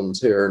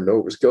Muslims here in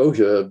Nova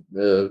Scotia,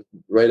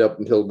 right up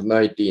until the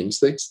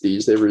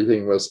 1960s,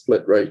 everything was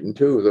split right in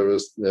two. There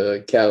was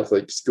the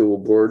Catholic school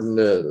board and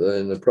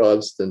the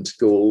Protestant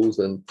schools,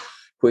 and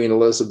Queen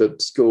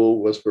Elizabeth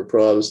School was for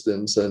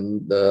Protestants,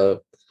 and the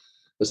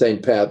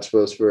St. Pat's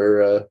was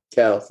for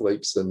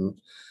Catholics, and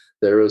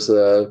there was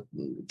a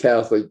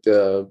Catholic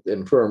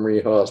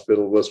infirmary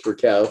hospital was for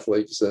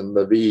Catholics, and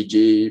the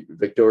VG,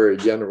 Victoria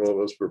General,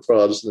 was for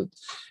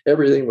Protestants.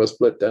 Everything was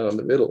split down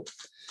the middle.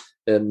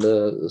 And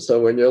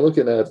so when you're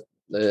looking at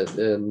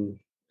and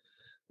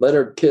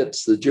Leonard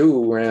Kitts, the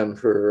Jew, ran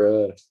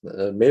for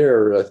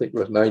mayor, I think it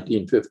was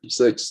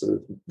 1956,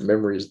 if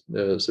memory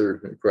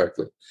serves me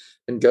correctly,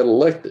 and got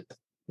elected.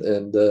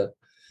 And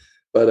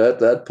but at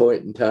that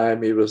point in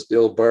time, he was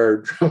still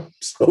barred from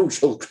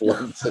social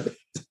clubs.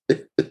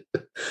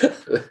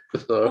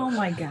 So, oh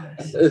my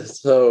gosh.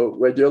 So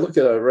when you're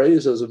looking at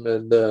racism,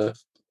 and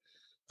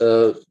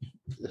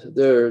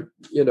there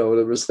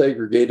were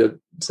segregated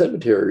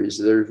cemeteries.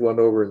 There's one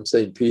over in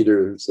St.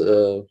 Peter's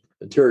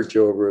church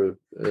over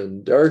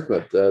in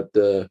Dartmouth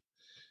that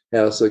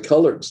has a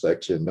colored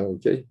section,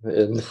 okay?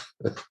 And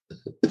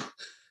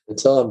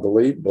it's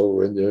unbelievable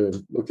when you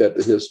look at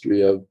the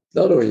history of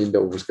not only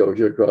Nova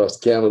Scotia, across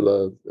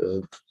Canada,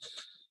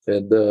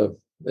 and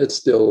it's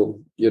still,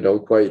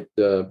 quite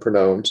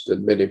pronounced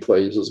in many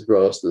places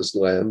across this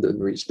land, and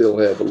we still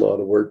have a lot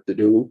of work to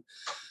do.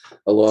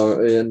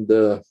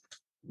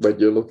 But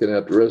you're looking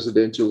at the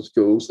residential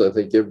schools. I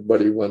think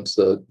everybody wants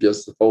to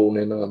just hone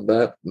in on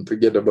that and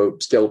forget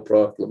about Scout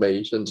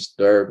proclamation,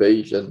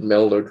 starvation,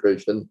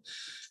 malnutrition,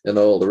 and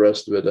all the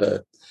rest of it.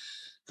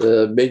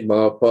 The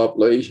Mi'kmaq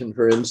population,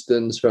 for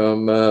instance,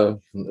 from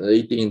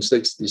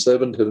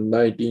 1867 to the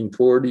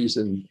 1940s,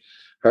 and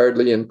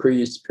hardly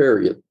increased,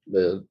 period.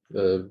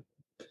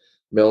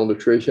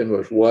 Malnutrition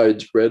was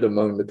widespread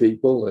among the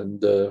people,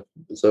 and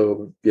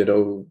so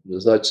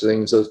such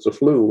things as the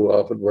flu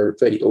often were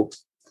fatal,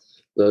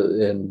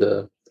 and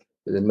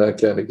in that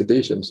kind of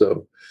condition.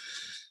 So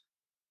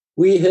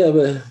we have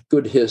a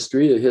good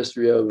history, a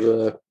history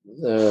of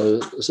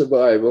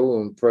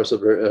survival and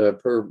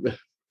perseverance.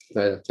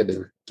 I can't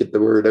even get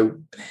the word out.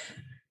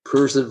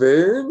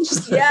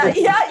 Perseverance. Yeah,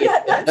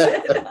 that's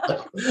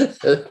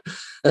it.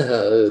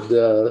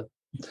 And,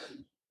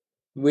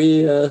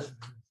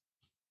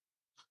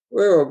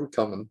 we're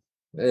overcoming,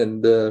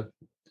 and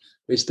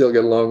we still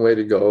got a long way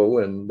to go,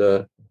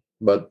 and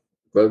but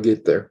we'll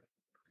get there.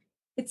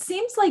 It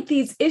seems like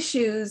these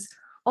issues,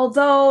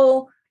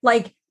 although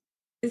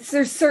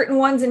there's certain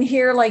ones in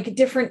here, like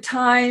different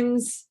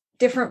times,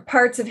 different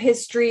parts of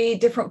history,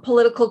 different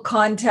political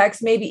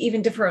context, maybe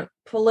even different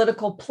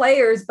political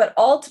players, but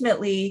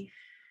ultimately,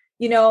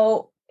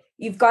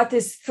 you've got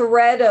this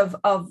thread of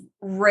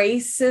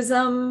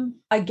racism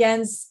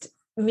against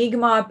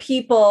Mi'kmaq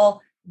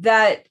people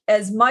that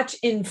as much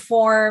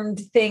informed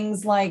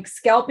things like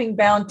scalping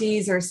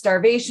bounties or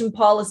starvation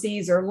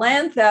policies or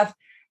land theft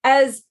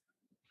as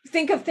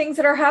think of things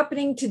that are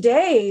happening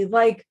today,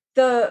 like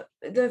the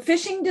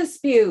fishing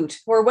dispute,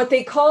 or what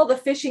they call the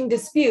fishing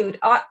dispute.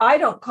 I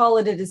don't call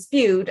it a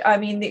dispute. I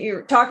mean,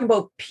 you're talking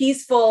about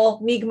peaceful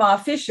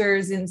Mi'kmaq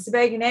fishers in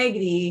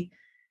Sipekne'katik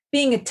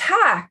being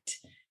attacked,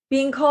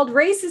 being called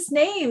racist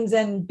names,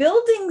 and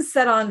buildings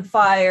set on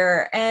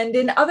fire. And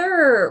in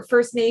other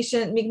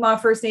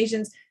Mi'kmaq First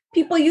Nations,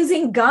 people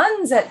using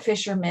guns at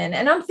fishermen.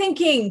 And I'm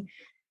thinking,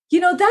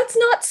 that's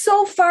not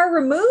so far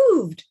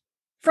removed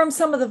from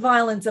some of the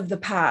violence of the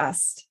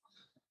past.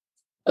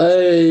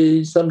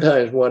 I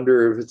sometimes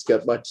wonder if it's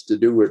got much to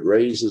do with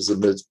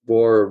racism. It's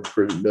more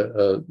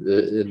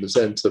in the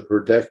sense of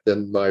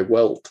protecting my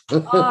wealth.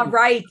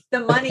 Right. The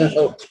money.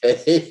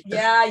 Okay.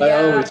 Yeah. I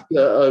always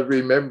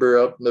remember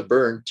up in the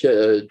Burn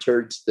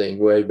church thing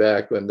way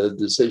back when the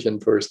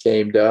decision first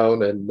came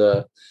down, and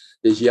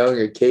this young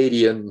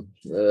Acadian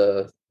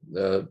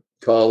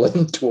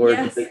calling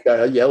toward the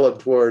guy, yelling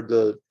toward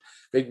the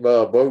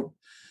Mi'kmaq boat.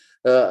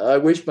 I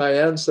wish my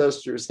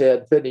ancestors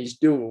had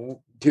finished doing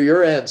to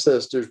your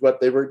ancestors what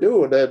they were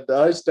doing. And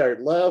I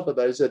started laughing.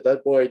 I said,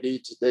 that boy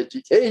needs an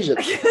education.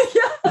 Because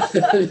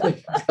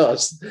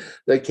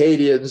the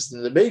Acadians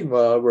and the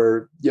Mi'kmaq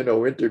were,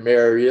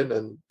 intermarrying.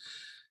 And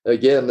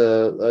again,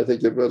 I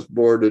think it was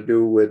more to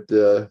do with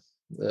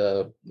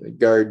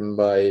guarding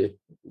my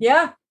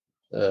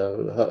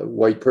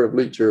white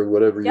privilege or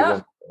whatever you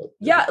want.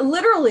 Yeah,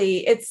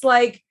 literally. It's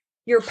like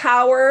your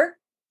power,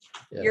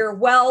 your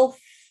wealth,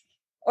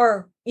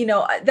 or,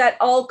 that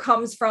all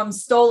comes from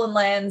stolen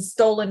land,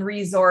 stolen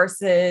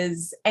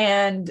resources,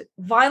 and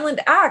violent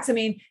acts. I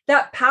mean,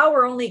 that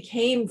power only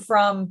came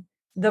from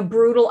the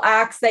brutal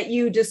acts that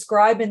you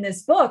describe in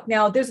this book.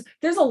 Now, there's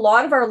a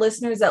lot of our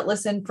listeners that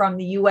listen from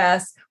the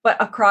US,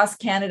 but across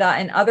Canada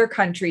and other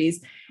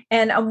countries.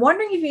 And I'm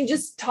wondering if you can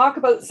just talk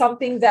about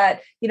something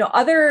that,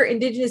 other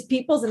Indigenous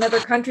peoples in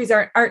other countries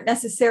aren't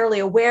necessarily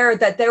aware,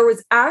 that there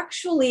was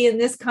actually in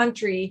this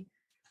country,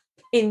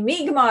 in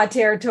Mi'kmaq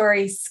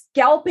territory,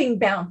 scalping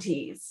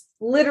bounties,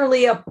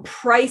 literally a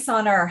price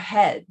on our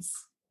heads.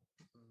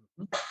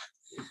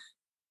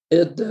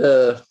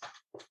 If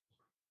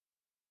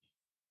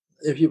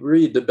you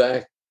read the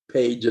back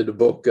page of the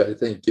book, I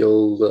think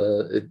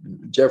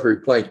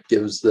Jeffrey Plank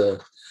gives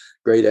the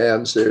great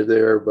answer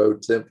there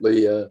about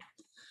simply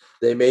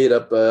they made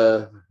up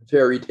a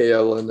fairy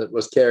tale and it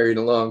was carried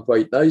along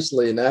quite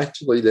nicely. And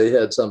actually they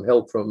had some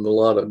help from a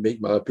lot of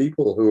Mi'kmaq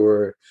people who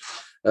were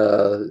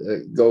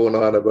going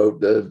on about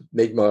the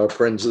Mi'kmaq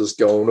princess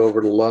going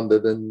over to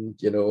London and,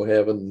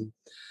 having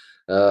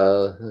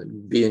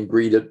being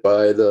greeted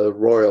by the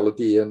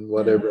royalty and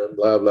whatever, and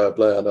blah, blah,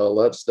 blah, and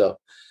all that stuff,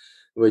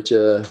 which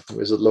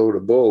was a load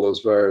of bull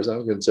as far as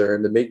I'm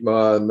concerned. The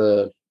Mi'kmaq and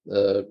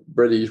the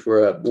British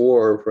were at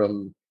war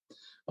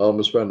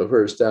almost from the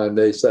first time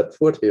they set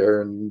foot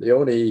here. And the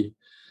only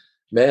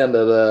man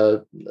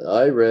that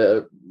I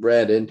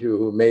ran into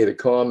who made a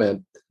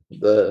comment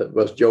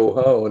was Joe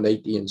Howe in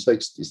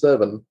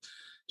 1867.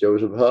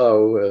 Joseph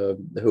Howe,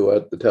 who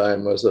at the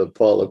time was a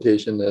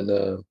politician and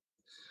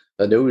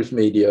a news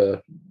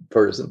media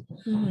person.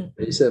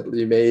 Mm-hmm. He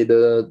simply made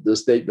the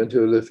statement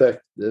to the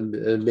effect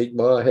that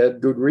Mi'kmaq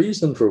had good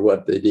reason for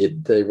what they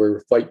did. They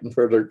were fighting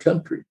for their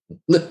country.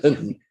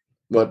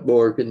 What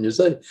more can you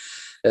say?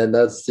 And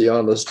that's the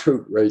honest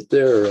truth right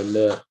there.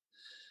 And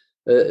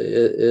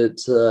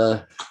it's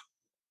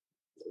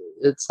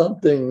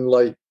something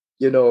like,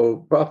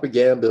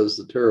 propaganda is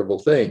a terrible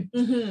thing.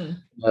 Mm-hmm.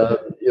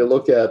 You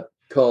look at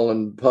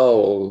Colin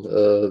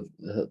Powell,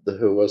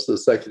 who was the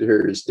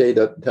Secretary of State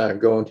at the time,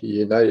 going to the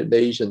United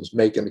Nations,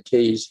 making a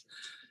case,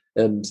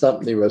 and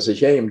something he was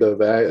ashamed of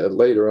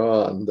later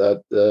on,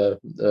 that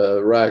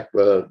Iraq,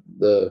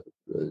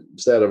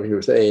 Saddam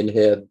Hussein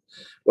had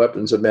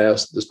weapons of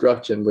mass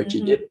destruction, which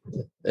he did.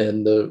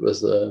 And it was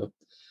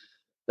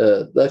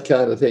that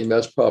kind of thing.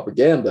 That's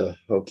propaganda,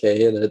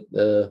 okay? And it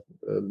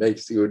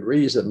makes good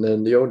reason.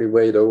 And the only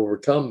way to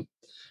overcome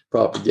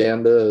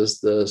propaganda is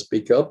to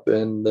speak up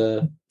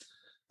and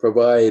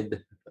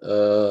provide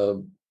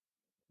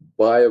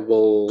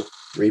viable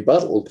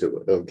rebuttal to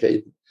it,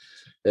 okay?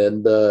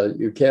 And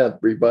you can't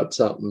rebut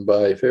something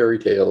by fairy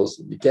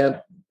tales. You can't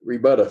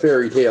rebut a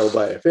fairy tale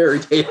by a fairy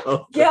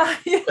tale. Yeah,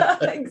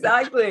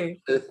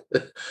 exactly.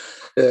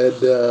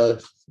 And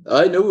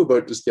I knew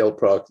about the Scalp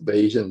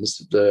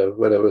proclamations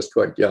when I was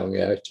quite young,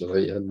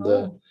 actually.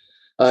 And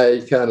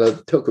I kind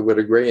of took it with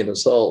a grain of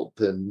salt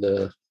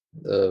and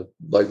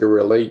like a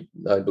relate,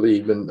 I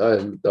believe, and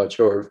I'm not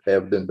sure if I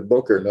have it in the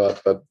book or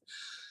not, but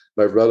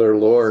my brother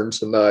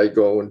Lawrence and I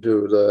going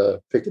to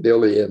the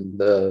Piccadilly and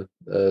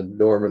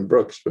Norman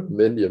Brooks from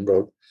Indian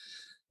Brook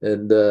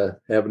and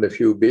having a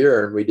few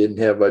beer, and we didn't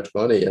have much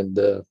money and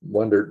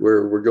wondered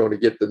where we're going to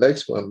get the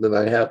next one. Then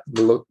I happened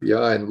to look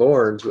behind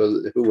Lawrence,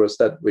 who was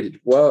set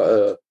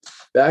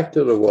back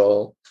to the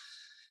wall,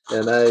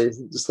 and I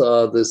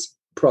saw this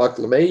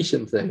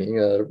proclamation thing,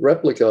 a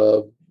replica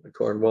of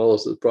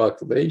Cornwallis's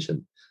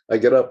proclamation. I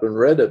got up and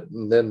read it,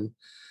 and then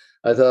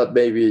I thought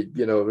maybe,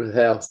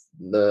 half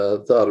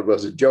thought it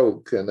was a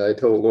joke. And I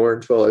told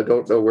Lawrence, well, I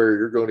don't know where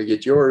you're going to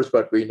get yours,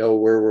 but we know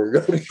where we're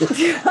going to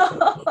get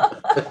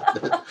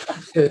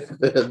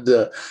and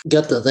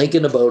got to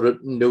thinking about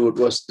it and knew it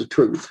was the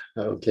truth.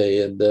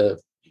 Okay. And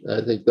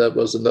I think that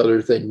was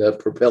another thing that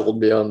propelled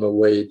me on my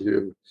way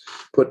to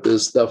put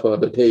this stuff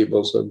on the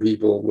table so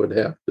people would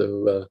have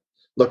to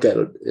look at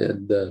it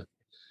and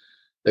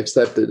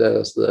accept it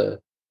as all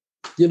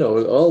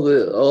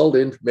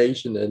the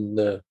information in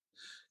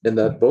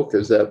that book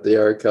is at the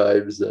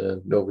archives,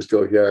 Nova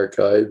Scotia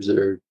Archives,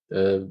 or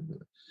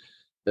some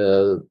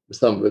of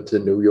it's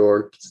in New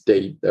York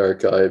State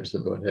Archives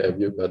and what have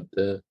you. But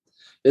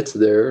it's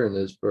there and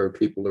it's for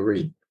people to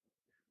read.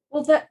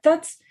 Well,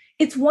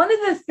 it's one of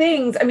the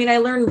things. I mean, I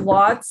learned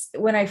lots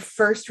when I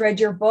first read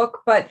your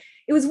book, but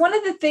it was one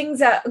of the things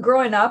that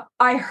growing up,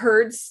 I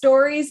heard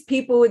stories.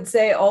 People would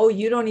say, "Oh,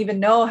 you don't even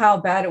know how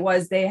bad it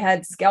was. They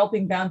had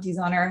scalping bounties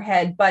on our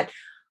head." But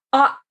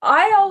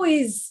I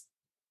always,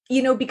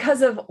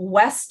 because of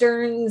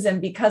Westerns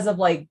and because of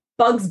like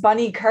Bugs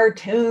Bunny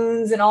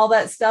cartoons and all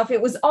that stuff, we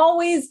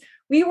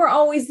were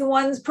always the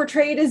ones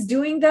portrayed as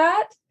doing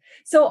that.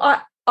 So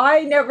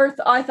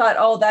I thought,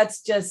 oh,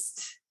 that's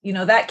just,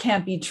 that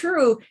can't be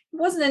true. It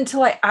wasn't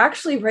until I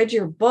actually read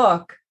your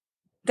book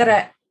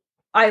that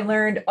I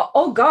learned,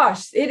 oh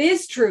gosh, it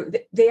is true.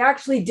 They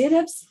actually did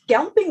have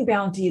scalping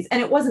bounties,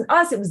 and it wasn't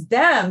us, it was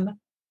them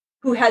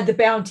who had the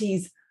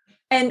bounties.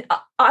 And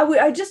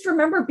I just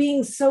remember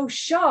being so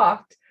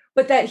shocked,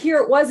 but that here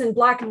it was in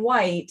black and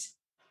white,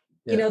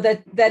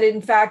 that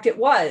in fact it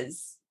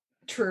was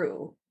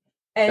true.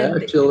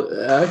 And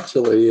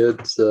actually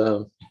it's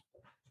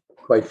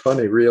quite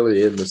funny,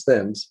 really, in the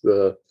sense.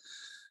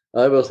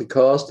 I was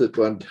accosted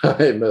one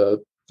time, about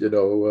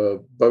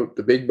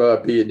the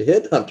Mi'kmaq being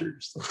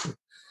headhunters.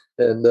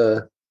 And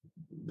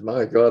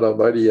my God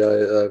Almighty,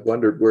 I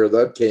wondered where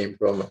that came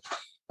from.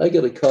 I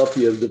got a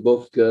copy of the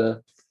book.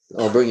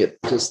 I'll bring it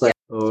just like,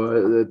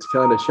 it's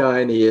kind of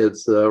shiny.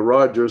 It's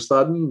Roger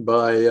Sutton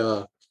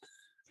by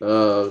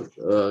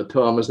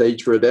Thomas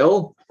H.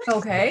 Riddell.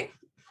 Okay.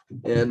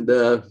 And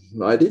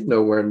I didn't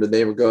know where in the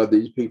name of God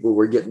these people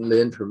were getting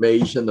the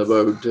information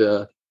about,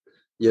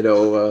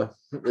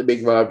 the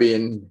Mi'kmaq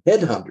being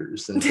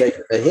headhunters and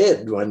taking the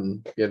head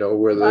when they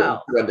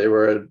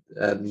were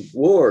at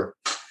war.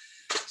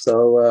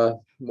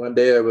 So one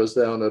day I was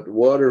down at the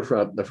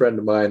waterfront, and a friend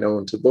of mine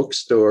owns a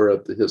bookstore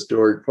at the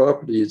Historic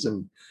Properties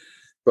and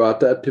brought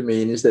that to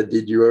me. And he said,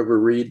 "Did you ever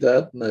read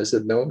that?" And I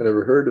said, "No, I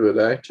never heard of it,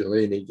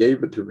 actually." And he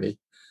gave it to me.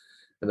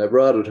 And I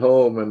brought it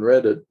home and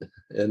read it.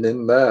 And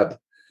in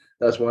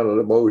that's one of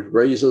the most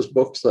racist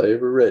books I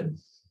ever read.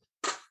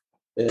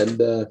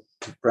 And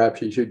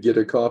perhaps you should get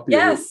a copy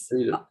of it.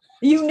 Read it.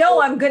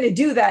 I'm going to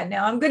do that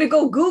now. I'm going to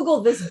go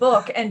Google this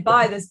book and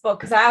buy this book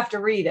because I have to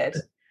read it.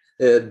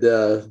 And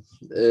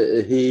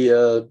he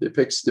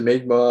depicts the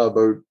Mi'kmaq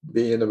about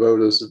being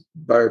about as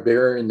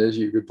barbarian as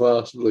you could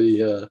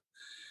possibly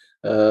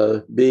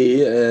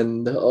be.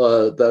 And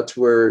that's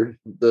where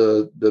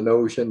the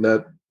notion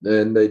that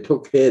they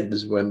took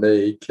heads when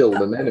they killed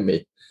an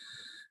enemy.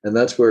 And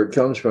that's where it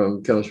comes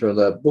from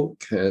that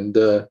book. And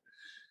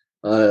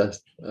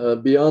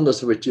be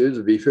honest with you,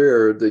 to be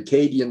fair, the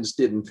Acadians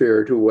didn't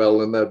fare too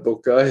well in that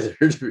book either,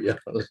 to be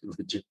honest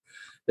with you.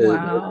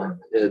 Wow.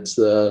 It's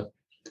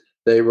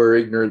they were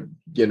ignorant,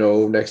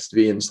 next to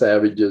being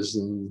savages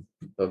and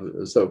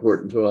so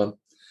forth and so on.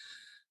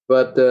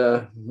 But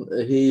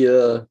he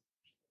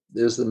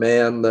is the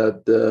man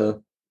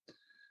that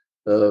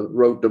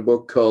wrote the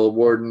book called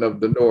Warden of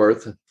the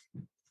North.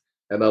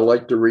 And I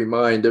like to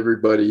remind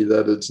everybody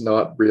that it's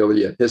not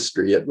really a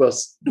history. It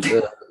was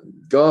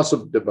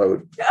gossiped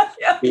about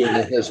being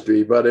a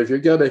history. But if you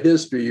got a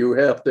history, you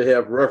have to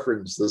have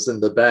references in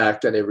the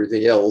back and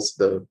everything else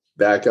to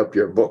back up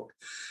your book.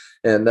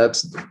 And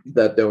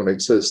that don't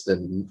exist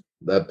in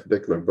that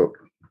particular book.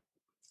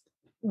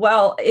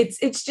 Well,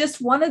 it's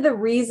just one of the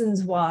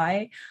reasons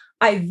why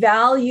I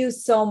value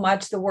so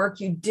much the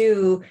work you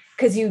do,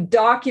 because you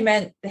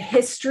document the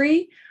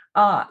history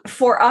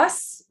for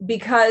us,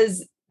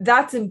 because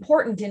that's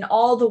important in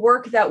all the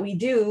work that we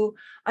do.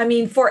 I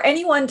mean, for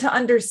anyone to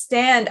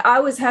understand, I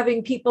was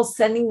having people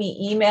sending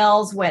me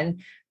emails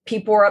when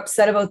people were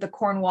upset about the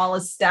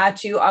Cornwallis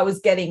statue. I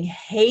was getting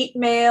hate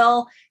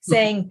mail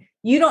saying,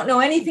 "You don't know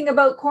anything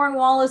about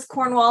Cornwallis.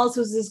 Cornwallis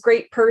was this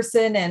great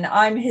person and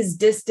I'm his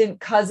distant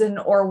cousin,"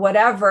 or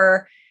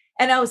whatever.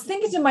 And I was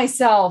thinking to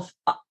myself,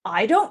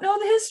 I don't know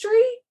the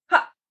history.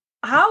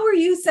 How are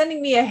you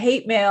sending me a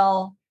hate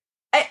mail?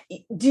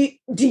 Do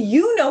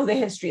you know the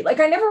history? Like,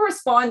 I never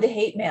respond to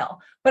hate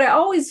mail, but I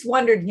always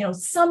wondered,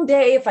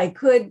 someday if I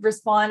could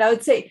respond, I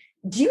would say,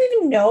 do you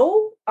even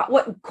know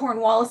what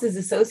Cornwallis is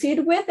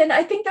associated with? And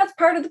I think that's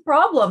part of the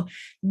problem.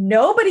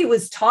 Nobody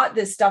was taught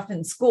this stuff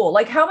in school.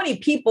 Like, how many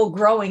people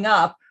growing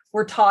up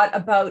were taught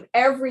about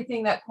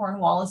everything that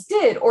Cornwallis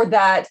did, or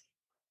that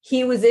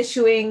he was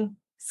issuing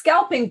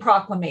scalping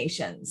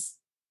proclamations?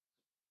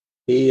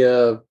 He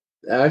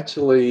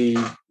actually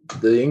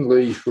the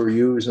English were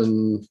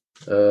using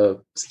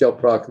scalp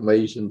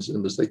proclamations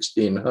in the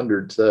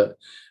 1600s.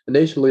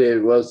 Initially,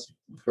 it was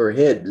for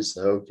heads.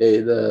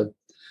 Okay,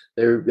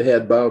 they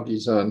had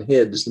bounties on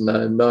heads, and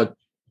I'm not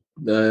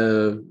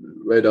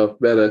right off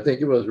the bat. I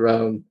think it was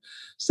around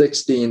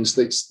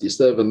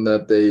 1667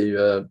 that they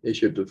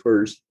issued the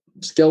first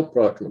scalp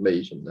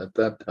proclamation at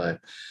that time,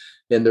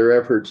 in their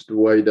efforts to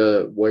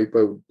wipe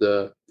out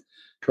the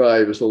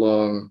tribes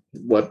along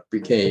what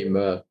became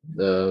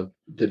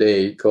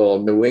today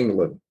called New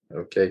England.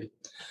 Okay,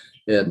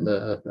 and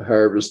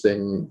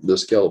harvesting the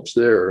scalps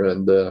there,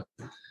 and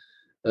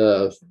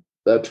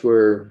that's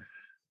where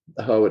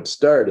how it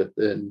started.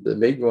 And the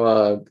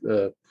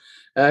Mi'kmaq,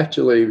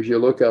 actually, if you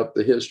look up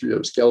the history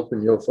of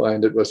scalping, you'll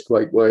find it was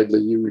quite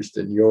widely used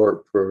in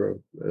Europe for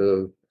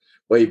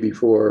way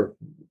before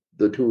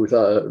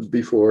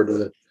before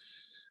the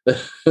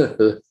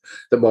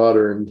the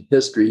modern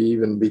history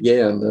even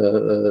began.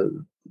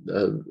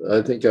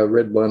 I think I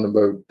read one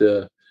about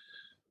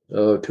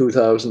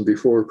 2000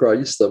 before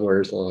Christ,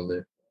 somewhere along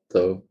there.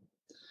 So,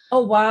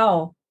 Oh,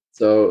 wow.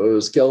 so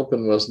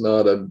scalping was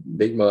not a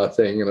Mi'kmaq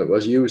thing, and it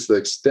was used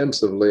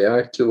extensively.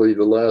 Actually,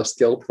 the last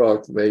scalp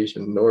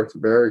proclamation in North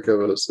America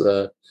was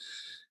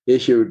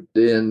issued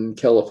in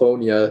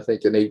California, I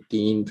think, in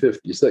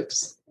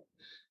 1856.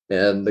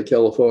 And the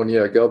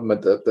California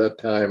government at that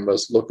time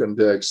was looking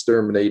to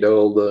exterminate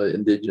all the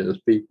indigenous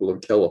people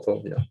of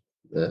California.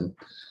 And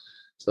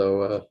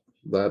so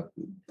that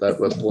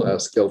was the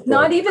last scalp.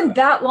 Not even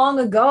that long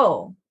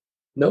ago.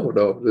 No,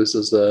 this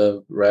is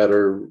a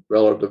rather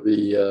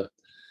relatively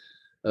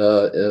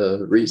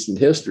recent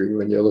history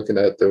when you're looking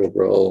at the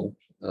overall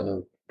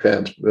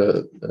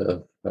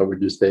how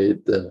would you say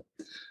it, the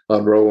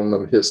unrolling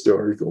of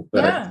historical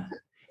facts. Yeah.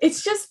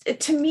 It's just,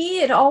 to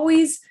me, it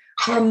always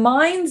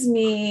reminds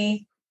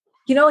me,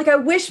 like I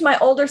wish my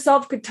older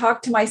self could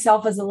talk to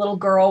myself as a little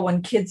girl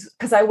when kids,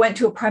 because I went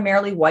to a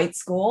primarily white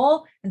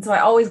school. And so I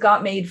always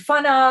got made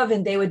fun of,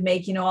 and they would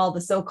make, all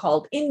the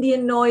so-called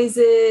Indian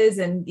noises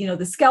and,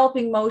 the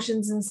scalping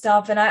motions and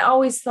stuff. And I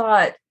always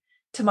thought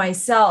to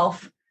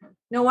myself,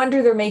 no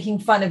wonder they're making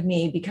fun of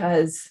me,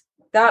 because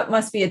that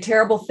must be a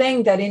terrible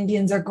thing that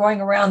Indians are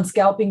going around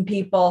scalping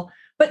people.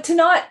 But to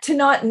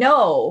not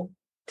know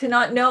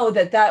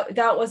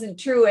that wasn't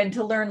true, and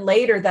to learn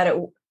later that it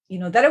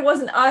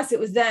wasn't us, it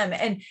was them.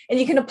 And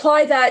you can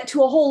apply that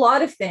to a whole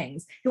lot of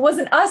things. It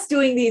wasn't us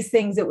doing these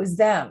things, it was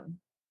them.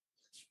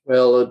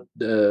 Well,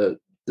 the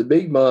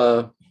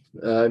Mi'kmaq,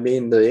 I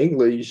mean, the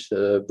English,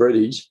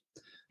 British,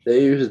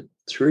 they used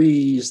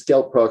 3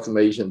 scalp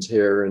proclamations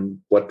here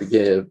in what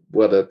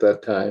at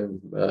that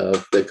time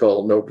they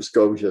called Nova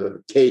Scotia,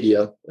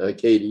 Acadia,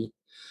 Katy.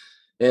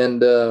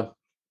 And the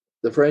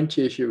French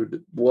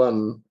issued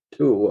 1,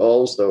 2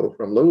 also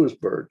from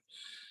Louisbourg.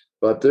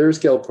 But their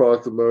scalp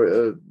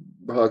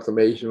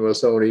proclamation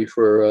was only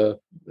for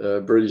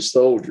British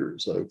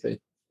soldiers, okay?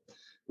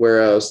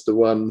 Whereas the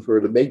one for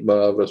the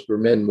Mi'kmaq was for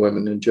men,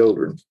 women, and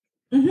children.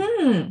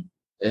 Mm-hmm.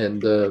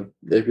 And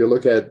if you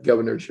look at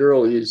Governor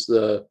Shirley's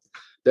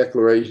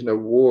declaration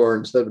of war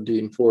in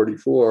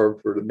 1744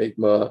 for the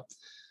Mi'kmaq,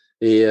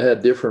 he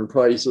had different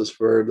prices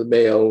for the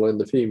male and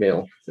the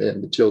female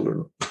and the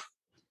children.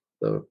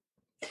 So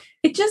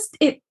it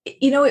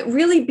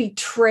really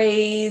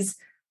betrays,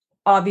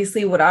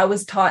 obviously, what I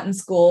was taught in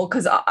school,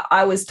 because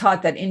I was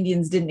taught that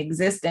Indians didn't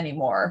exist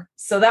anymore.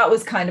 So that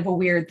was kind of a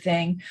weird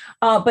thing.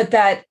 But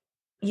that,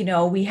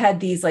 we had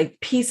these like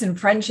peace and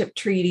friendship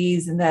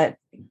treaties, and that,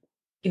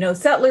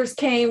 settlers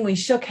came, we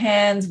shook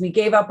hands, we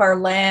gave up our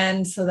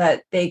land so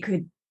that they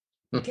could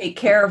take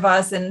care of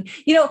us. And,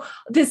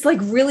 this like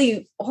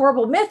really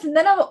horrible myth. And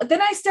then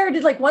I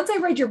started, like, once I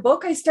read your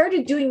book, I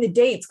started doing the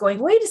dates, going,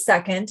 wait a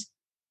second,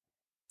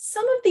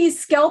 some of these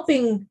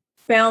scalping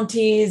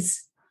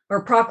bounties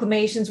or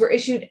proclamations were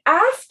issued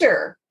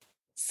after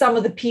some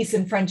of the peace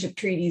and friendship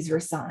treaties were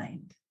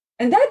signed.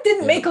 And that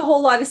didn't make a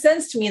whole lot of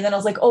sense to me. And then I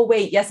was like, oh,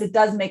 wait, yes, it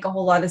does make a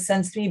whole lot of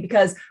sense to me,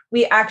 because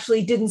we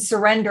actually didn't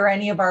surrender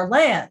any of our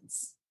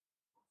lands.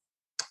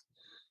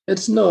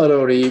 It's not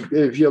only,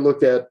 if you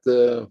look at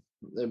the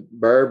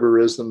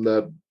barbarism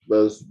that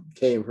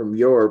came from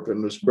Europe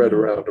and was spread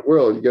around the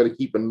world, you got to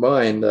keep in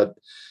mind that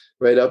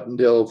right up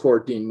until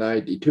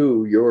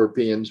 1492,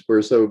 Europeans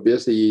were so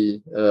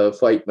busy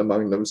fighting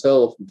among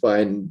themselves and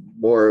find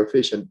more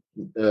efficient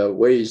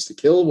ways to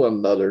kill one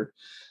another,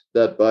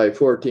 that by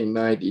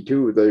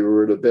 1492, they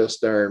were the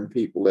best armed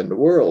people in the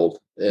world.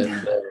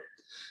 And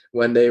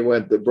when they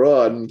went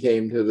abroad and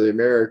came to the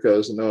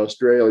Americas and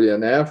Australia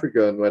and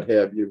Africa and what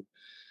have you,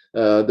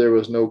 there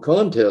was no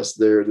contest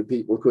there. The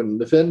people couldn't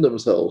defend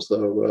themselves.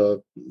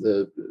 So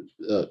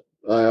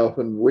I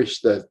often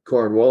wish that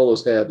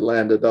Cornwallis had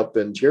landed up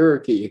in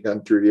Cherokee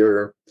country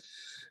or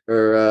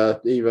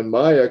even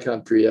Maya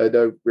country. I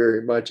doubt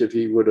very much if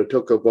he would have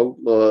took a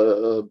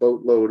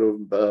boatload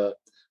of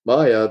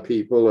Maya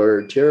people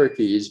or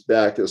Cherokees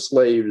back as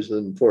slaves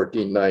in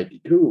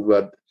 1492.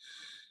 But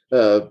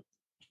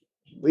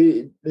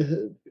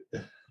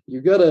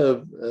you got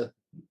to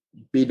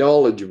be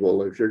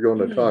knowledgeable if you're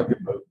going to talk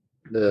about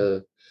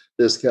the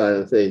this kind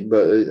of thing,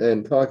 but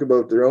and talk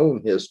about their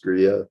own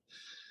history.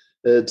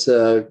 It's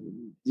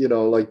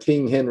like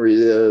King Henry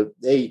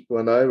VIII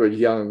when I was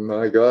young.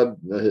 My God,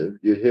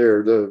 you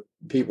hear the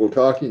people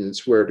talking and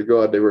swear to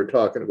God they were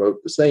talking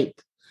about the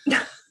saint.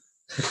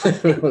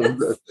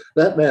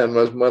 That man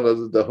was one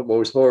of the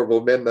most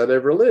horrible men that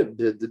ever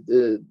lived.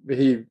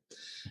 He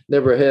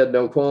never had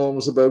no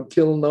qualms about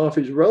killing off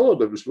his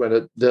relatives when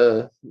it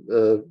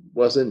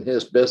was in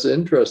his best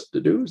interest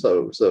to do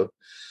so. So,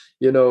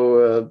 you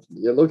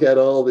look at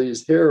all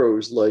these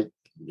heroes like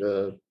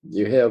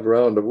you have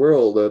around the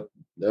world that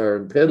are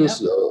in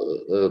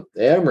pedestal.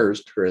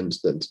 Amherst, for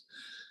instance.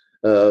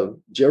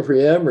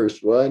 Jeffrey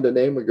Amherst, why in the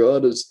name of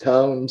God is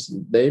towns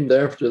named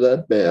after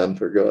that man,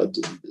 for God's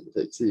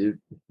sake?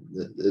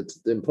 It's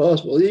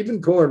impossible.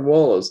 Even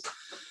Cornwallis,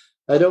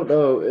 I don't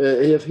know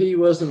if he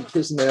wasn't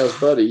kissing ass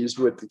buddies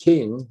with the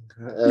king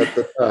at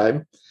the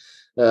time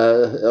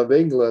of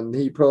England,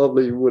 he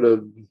probably would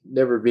have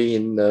never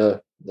been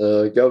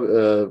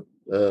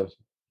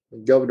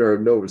governor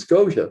of Nova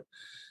Scotia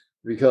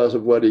because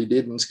of what he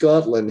did in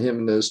Scotland, him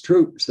and his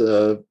troops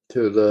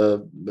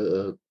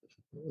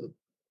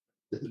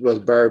it was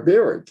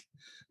barbaric.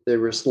 They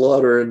were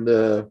slaughtering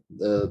the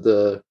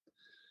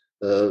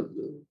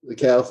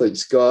Catholic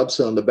Scots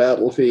on the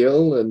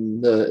battlefield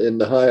and in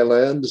the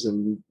Highlands.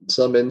 In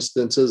some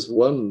instances,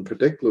 one in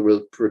particular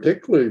was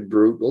particularly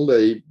brutal.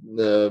 They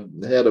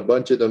had a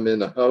bunch of them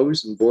in a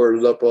house and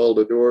boarded up all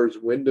the doors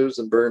and windows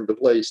and burned the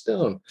place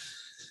down.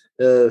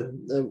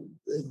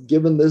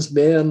 Given this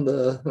man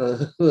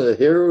the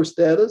hero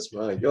status,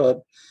 my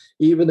God,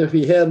 even if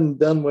he hadn't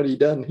done what he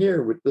done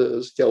here with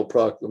the Skull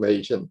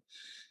Proclamation,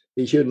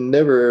 he should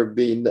never have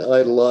been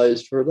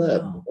idolized for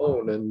that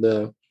alone.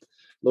 And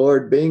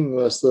Lord Byng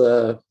was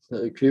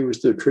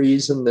accused of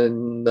treason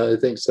in, I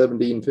think,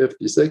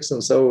 1756,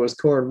 and so was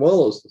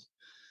Cornwallis.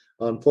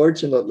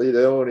 Unfortunately,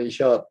 they only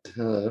shot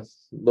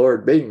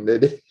Lord Byng. They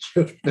didn't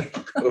shoot him.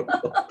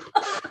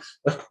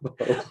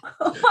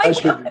 Oh my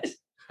God.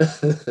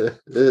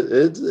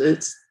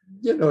 It's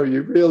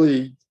you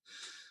really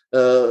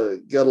got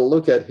to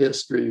look at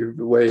history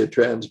the way it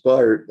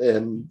transpired.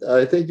 And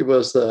I think it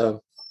was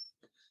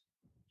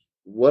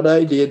what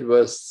I did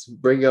was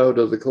bring out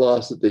of the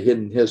closet the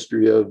hidden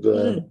history of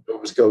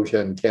Nova Scotia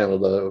and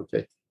Canada.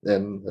 Okay.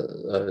 And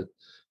I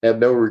have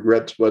no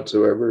regrets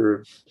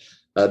whatsoever.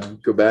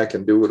 I'd go back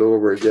and do it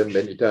over again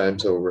many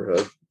times over.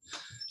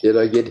 Did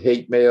I get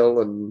hate mail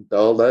and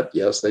all that?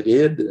 Yes, I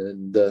did.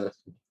 And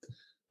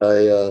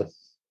I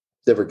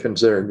never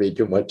concerned me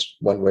too much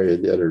one way or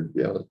the other, to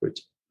be honest with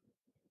you.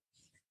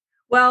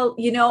 Well,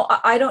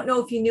 I don't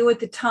know if you knew at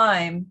the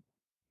time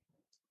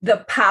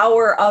the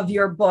power of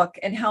your book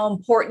and how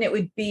important it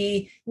would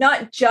be,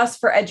 not just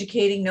for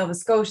educating Nova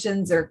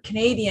Scotians or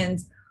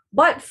Canadians,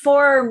 but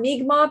for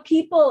Mi'kmaq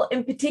people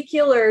in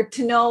particular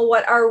to know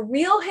what our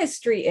real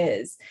history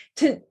is,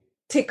 to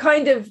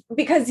kind of,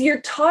 because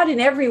you're taught in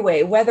every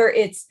way, whether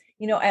it's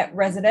at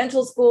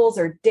residential schools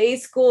or day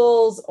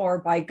schools or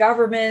by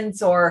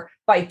governments or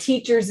by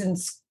teachers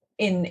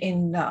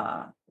in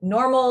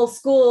normal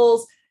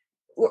schools.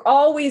 We're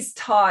always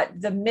taught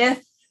the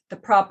myth, the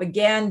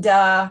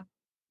propaganda,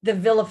 the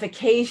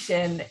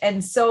vilification.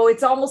 And so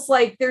it's almost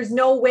like there's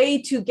no way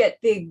to get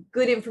the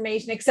good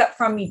information except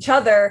from each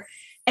other.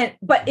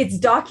 But it's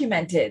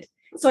documented.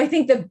 So I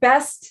think the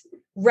best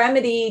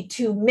remedy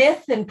to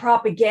myth and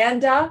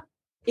propaganda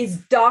is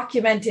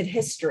documented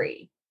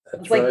history.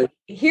 That's it's like, right.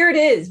 Here it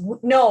is.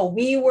 No,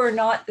 we were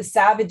not the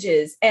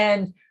savages.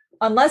 And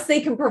unless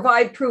they can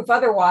provide proof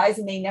otherwise,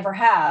 and they never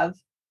have,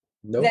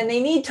 then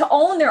they need to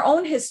own their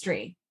own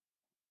history.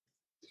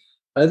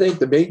 I think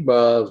the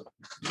Mi'kmaq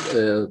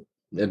in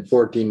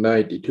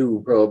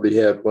 1492 probably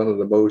had one of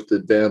the most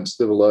advanced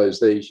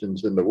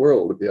civilizations in the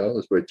world, to be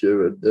honest with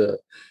you,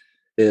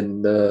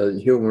 in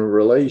human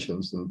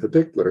relations in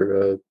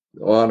particular.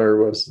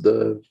 Honor was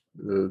the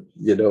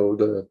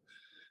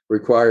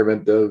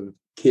requirement of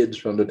kids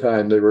from the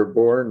time they were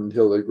born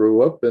until they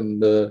grew up,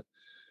 and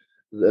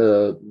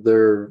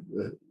their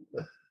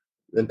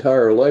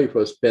entire life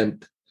was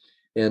spent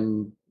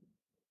in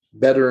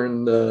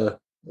bettering the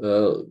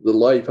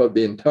life of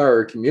the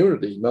entire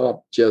community,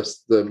 not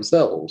just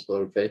themselves.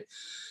 Okay,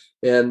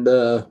 and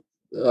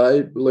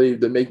I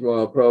believe the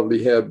Mi'kmaq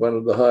probably had one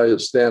of the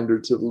highest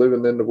standards of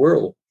living in the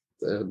world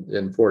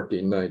in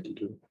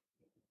 1492.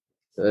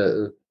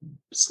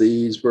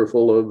 Seas were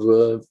full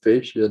of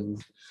fish,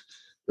 and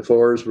the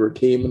forests were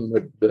teeming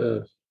with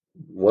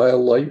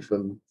wildlife,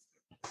 and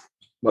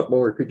what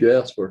more could you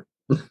ask for?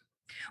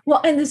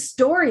 Well, and the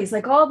stories,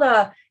 like all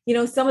the,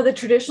 some of the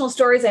traditional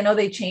stories, I know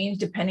they change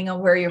depending on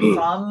where you're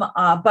from,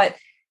 but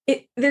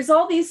there's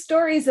all these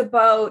stories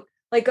about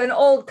like an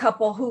old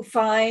couple who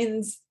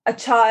finds a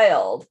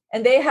child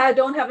and they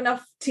don't have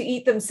enough to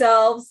eat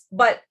themselves,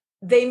 but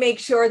they make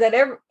sure that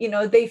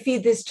they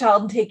feed this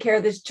child and take care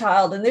of this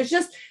child. And there's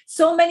just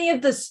so many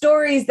of the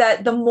stories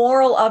that the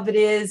moral of it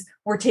is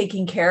we're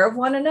taking care of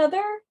one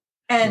another.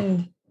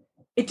 And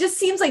it just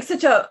seems like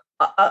such a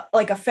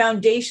like a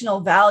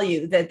foundational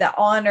value, that the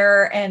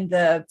honor and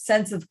the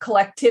sense of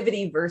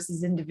collectivity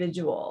versus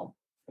individual.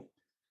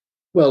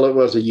 Well, it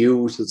was a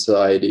U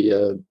society,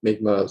 a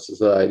Mi'kmaq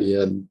society,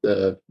 and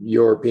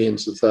European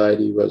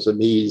society was a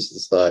Me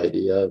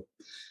society.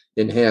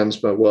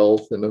 Enhance my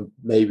wealth, and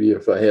maybe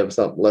if I have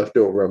something left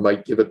over, I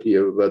might give it to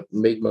you. But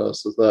Mi'kmaq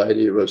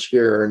society was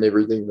share, and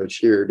everything was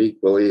shared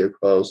equally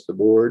across the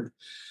board.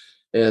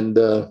 And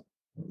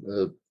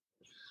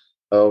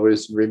I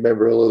always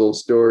remember a little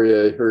story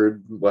I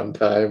heard one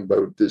time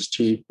about this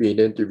chief being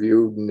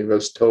interviewed, and he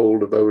was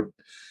told about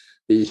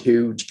these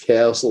huge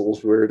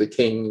castles where the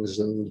kings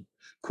and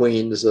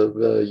queens of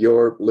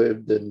Europe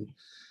lived, and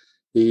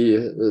he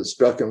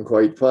struck him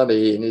quite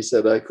funny, and he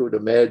said, I could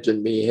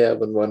imagine me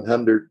having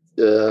 100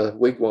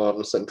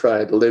 wigwams and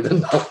trying to live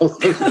in all of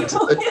them.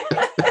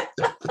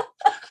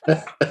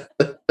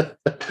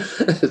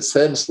 It's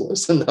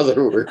senseless, in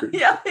other words.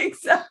 Yeah,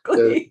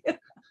 exactly.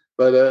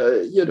 But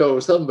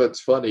some of it's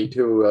funny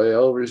too. I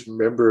always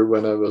remember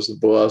when I was in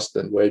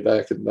Boston way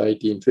back in the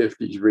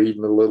 1950s,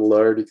 reading a little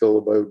article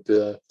about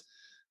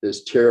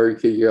this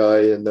Cherokee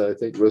guy, and I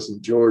think it was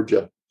in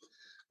Georgia,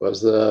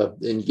 was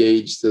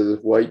engaged to this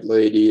white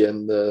lady,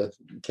 and the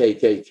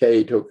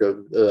KKK took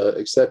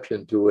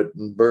exception to it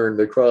and burned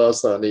the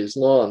cross on his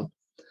lawn.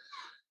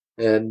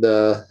 And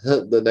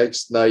the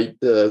next night,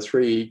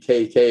 3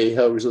 KK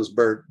houses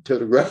burnt to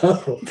the ground.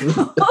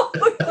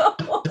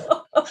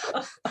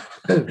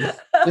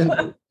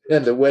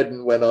 and the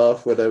wedding went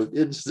off without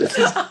incident.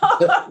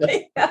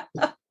 Yeah.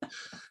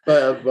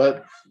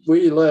 But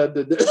we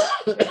landed,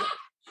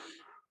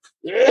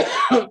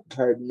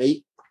 pardon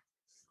me,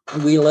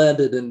 we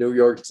landed in New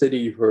York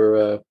City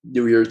for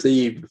New Year's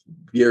Eve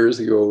years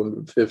ago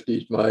in the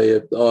 50s.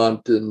 My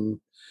aunt and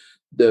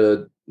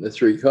the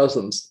 3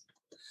 cousins.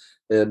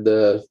 And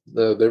I'll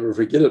never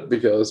forget it,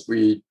 because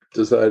we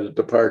decided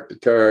to park the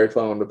car. I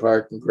found a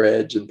parking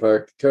garage and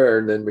parked the car,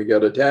 and then we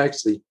got a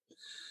taxi.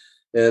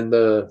 And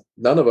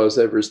none of us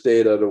ever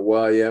stayed at a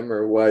YM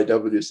or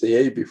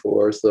YWCA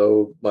before.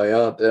 So my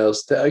aunt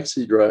asked the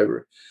taxi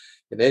driver,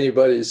 can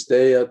anybody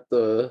stay at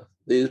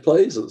these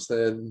places?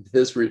 And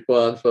his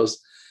response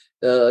was,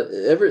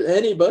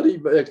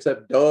 anybody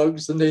except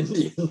dogs and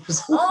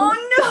Indians. Oh,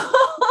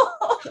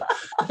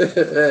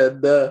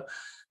 no.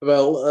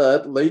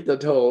 And Lita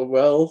told,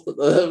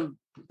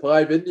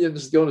 5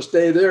 Indians going to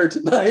stay there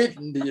tonight.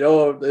 And,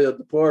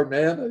 the poor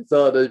man, I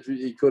thought if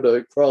he could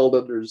have crawled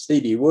under his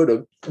seat, he would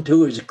have.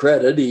 To his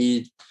credit,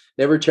 he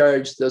never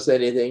charged us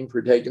anything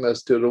for taking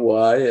us to the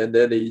Y. And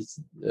then he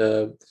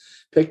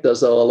picked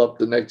us all up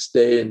the next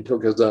day and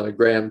took us on a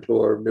grand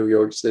tour of New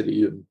York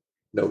City, and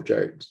no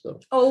charge. So.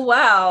 Oh,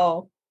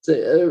 wow.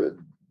 So,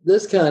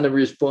 this kind of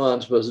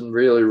response wasn't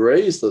really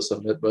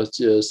racism. It was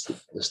just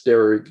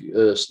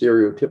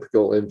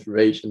stereotypical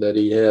information that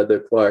he had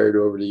acquired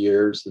over the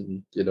years,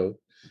 and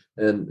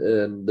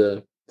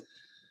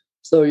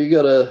so you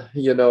gotta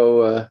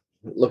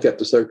look at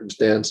the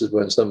circumstances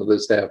when some of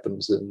this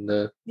happens,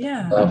 and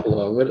laugh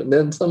along with it. And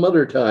then some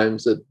other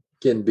times it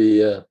can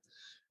be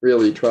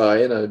really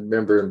trying. I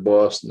remember in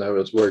Boston, I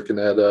was working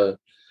at a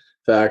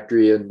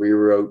factory, and we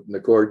were out in the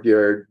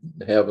courtyard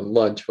having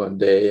lunch one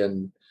day,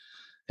 and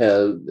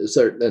had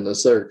in a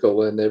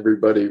circle, and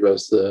everybody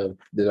was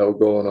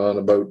going on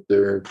about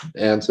their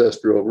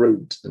ancestral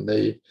roots, and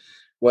they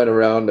went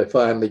around. They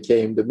finally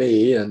came to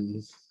me,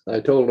 and I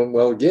told them,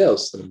 well,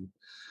 guess. And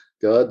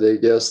God, they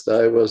guessed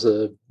I was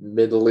a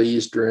Middle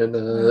Eastern,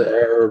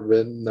 Arab,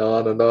 and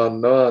on and on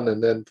and on.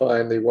 And then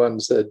finally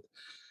one said,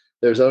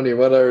 there's only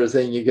one other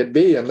thing you could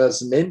be, and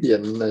that's an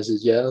Indian. And I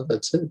said, yeah,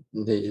 that's it.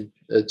 And he,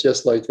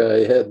 just like I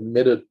had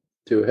admitted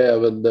to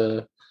having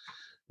the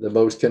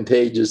most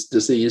contagious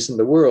disease in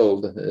the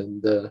world.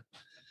 And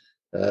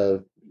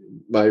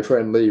my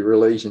friendly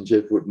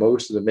relationship with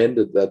most of them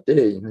ended that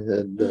day.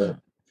 And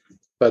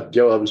but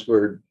jobs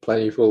were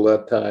plentiful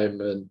that time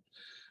in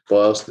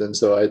Boston,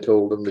 so I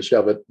told them to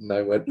shove it, and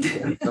I went go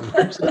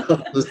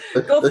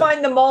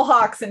find the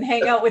Mohawks and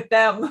hang out with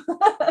them.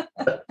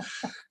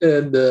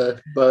 And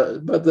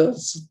but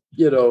that's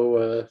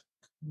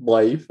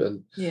life.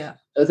 And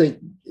I think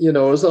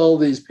as all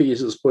these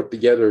pieces put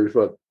together is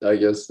what I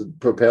guess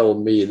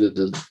propelled me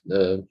to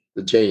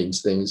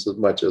change things as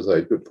much as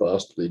I could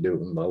possibly do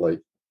in my life.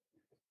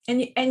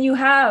 And you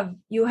have,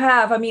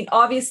 I mean,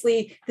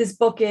 obviously this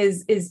book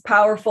is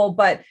powerful,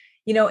 but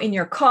in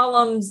your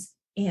columns,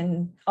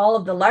 in all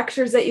of the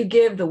lectures that you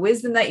give, the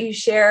wisdom that you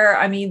share,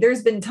 I mean,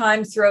 there's been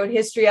times throughout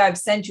history I've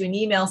sent you an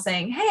email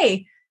saying,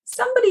 hey,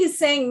 somebody is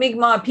saying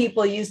Mi'kmaq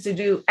people used to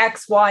do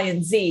X, Y,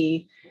 and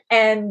Z.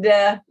 And,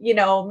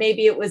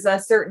 maybe it was a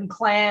certain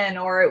clan,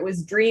 or it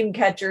was dream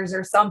catchers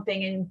or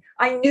something. And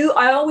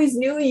I always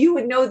knew you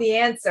would know the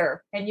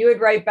answer, and you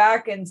would write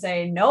back and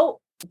say, no,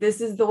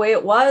 this is the way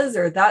it was,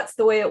 or that's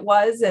the way it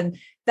was. And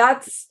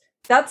that's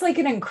like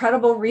an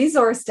incredible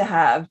resource to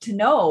have, to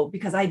know,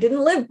 because I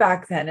didn't live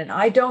back then and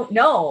I don't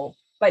know,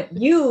 but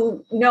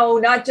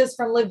not just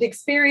from lived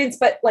experience,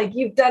 but like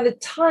you've done a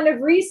ton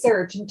of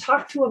research and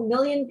talked to a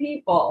million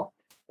people.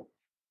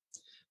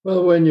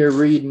 Well, when you're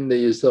reading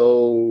these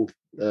old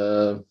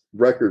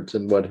records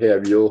and what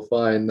have you, you'll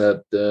find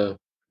that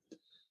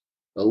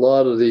a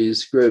lot of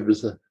these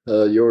scribs,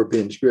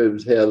 European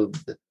scribs,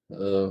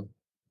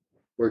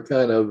 were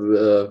kind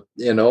of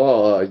in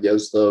awe, I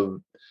guess,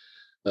 of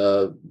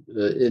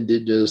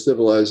indigenous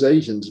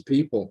civilizations,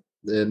 people.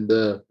 And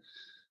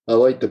I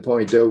like to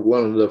point out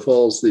one of the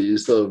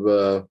falsities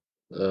of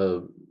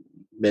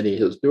many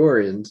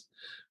historians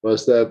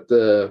was that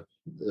the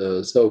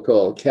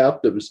so-called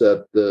captives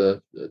that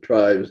the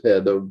tribes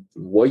had of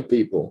white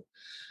people,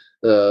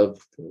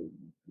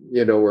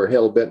 were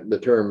hell-bent and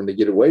determined to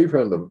get away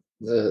from them.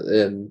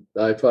 And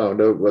I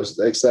found out was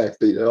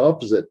exactly the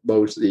opposite.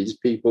 Most of these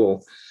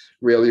people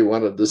really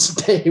wanted to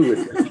stay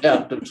with the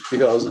captives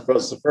because it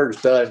was the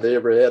first time they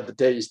ever had the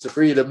taste of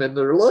freedom in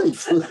their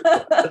life.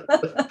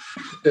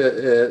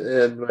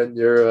 And when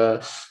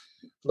you're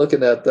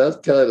looking at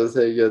that kind of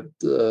thing, it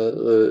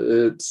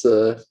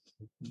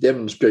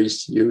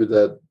demonstrates to you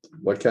that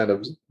what kind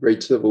of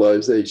great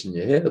civilization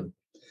you had.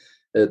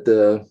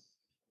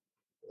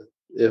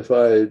 If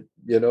I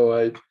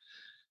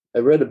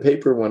read a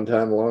paper one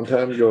time, a long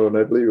time ago, and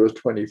I believe it was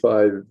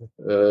 25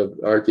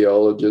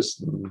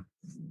 archaeologists and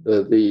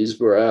these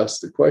were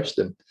asked the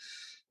question,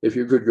 if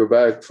you could go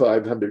back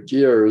 500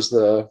 years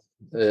and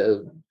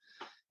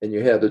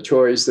you had a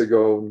choice to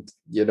go,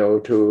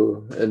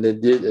 to an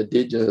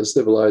indigenous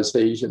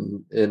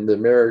civilization in the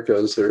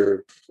Americas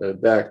or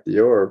back to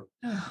Europe,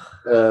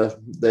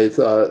 they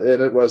thought,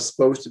 and it was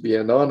supposed to be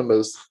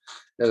anonymous,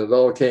 and it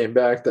all came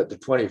back that the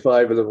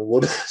 25 of them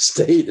would have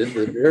stayed in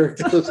the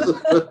Americas.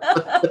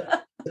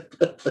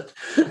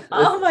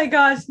 Oh my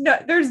gosh. No,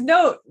 there's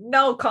no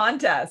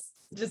contest.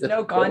 Just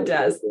no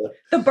contest.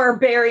 The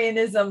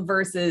barbarianism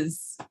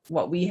versus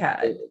what we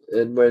had.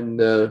 And when,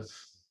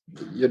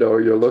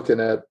 you're looking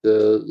at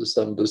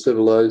some of the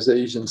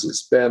civilizations that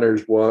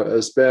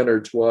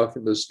Spaniards walk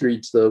in the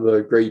streets of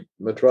a great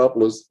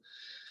metropolis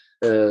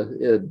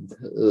in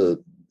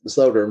the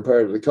southern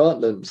part of the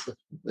continent.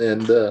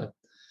 And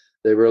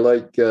they were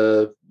like,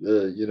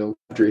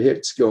 country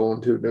hicks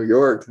going to New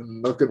York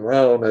and looking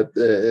around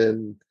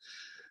and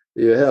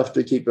you have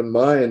to keep in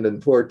mind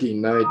in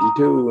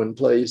 1492 in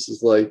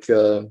places like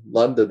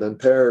London and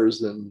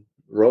Paris and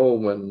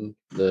Rome and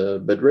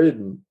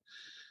Madrid,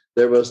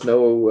 there was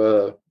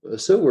no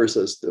sewer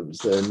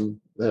systems. And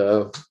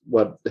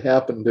what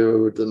happened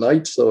to the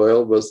night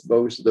soil was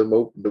most of them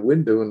opened the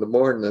window in the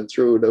morning and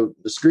threw it out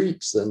the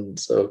streets. And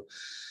so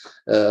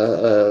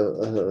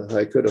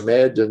I could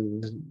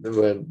imagine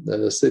when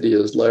a city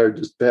as large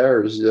as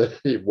Paris,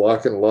 you're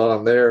walking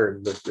along there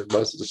and you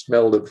must have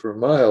smelled it for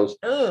miles.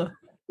 Ugh.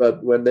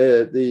 But when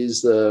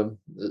these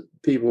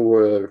people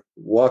were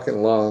walking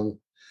along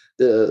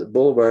the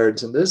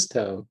boulevards in this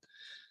town,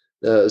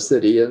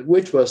 city,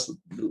 which was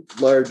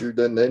larger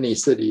than any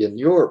city in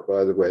Europe,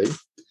 by the way,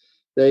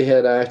 they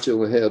had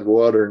actually had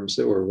water and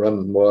sewer,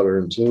 running water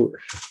and sewer.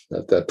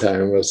 At that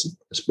time, it was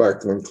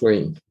sparkling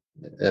clean.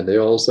 And they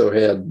also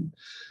had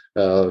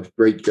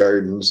great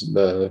gardens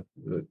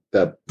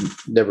that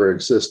never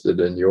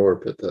existed in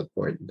Europe at that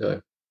point in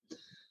time.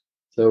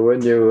 So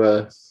when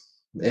you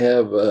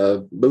have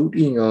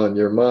looting on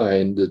your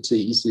mind, it's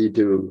easy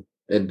to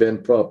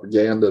invent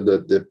propaganda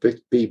that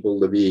depicts people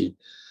to be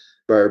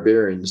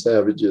barbarians,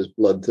 savages,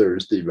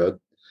 bloodthirsty, but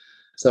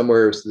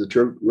somewhere the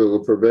truth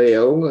will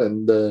prevail.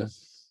 And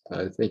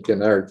I think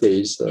in our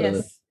case,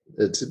 yes.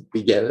 it's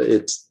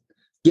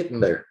getting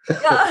there.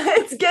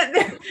 It's getting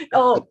there.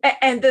 Oh,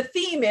 and the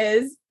theme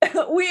is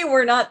we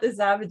were not the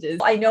savages.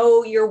 I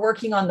know you're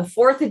working on the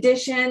 4th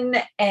edition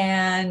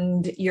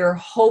and you're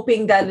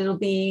hoping that it'll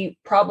be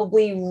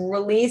probably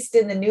released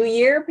in the new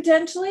year,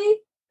 potentially.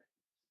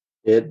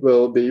 It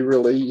will be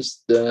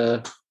released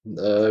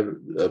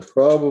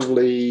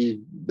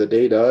probably the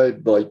date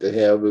I'd like to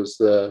have is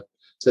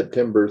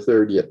September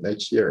 30th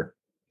next year.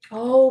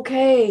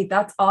 Okay,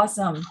 that's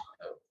awesome.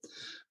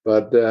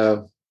 But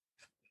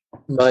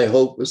my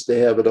hope is to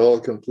have it all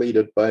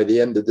completed by the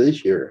end of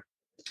this year.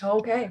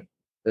 Okay.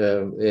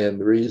 And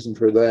the reason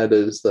for that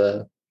is,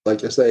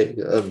 like I say,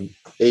 I'm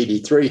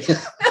 83.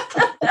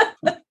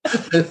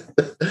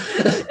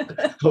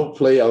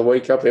 Hopefully I'll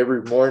wake up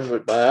every morning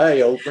with my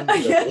eye open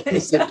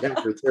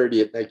September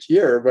 30th next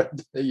year, but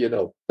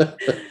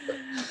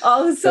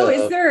Oh, so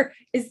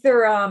is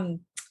there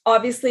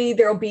obviously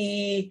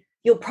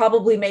you'll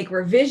probably make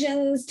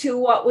revisions to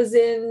what was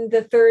in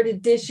the 3rd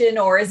edition,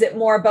 or is it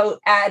more about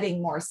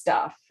adding more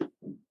stuff?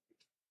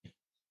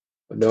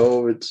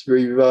 No, it's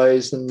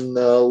revising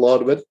a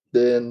lot of it.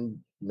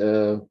 Then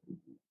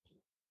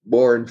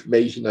more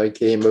information I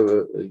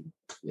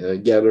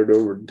gathered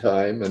over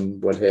time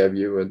and what have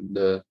you,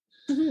 and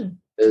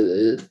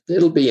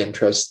it'll be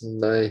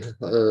interesting.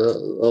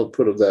 I'll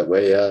put it that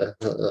way.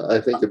 I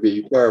think it'll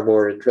be far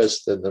more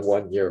interesting than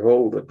 1 year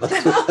old.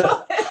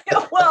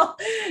 Well,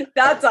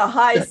 that's a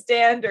high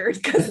standard,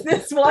 because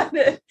this one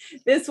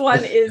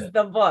is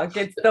the book.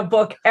 It's the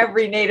book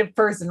every Native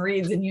person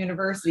reads in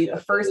university, the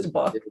first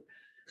book.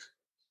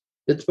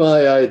 It's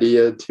my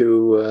idea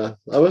to,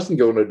 I wasn't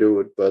going to do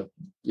it, but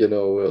a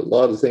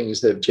lot of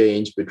things have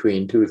changed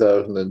between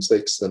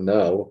 2006 and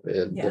now,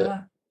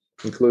 and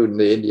including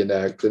the Indian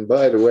Act. And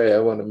by the way, I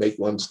want to make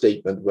one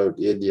statement about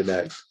the Indian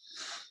Act.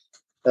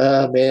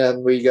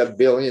 Man, we got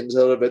billions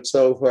out of it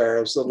so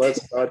far, so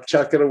let's not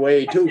chuck it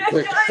away too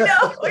quick. I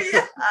know,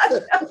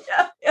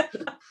 yeah.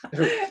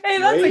 Hey,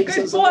 that's a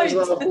good point.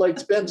 It's awful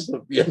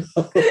expensive,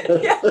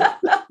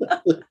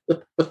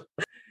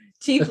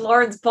 Chief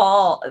Lawrence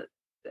Paul,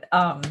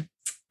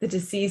 the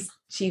deceased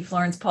Chief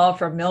Lawrence Paul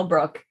from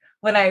Millbrook,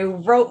 when I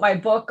wrote my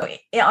book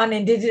on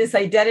Indigenous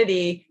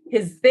identity,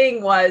 his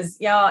thing was,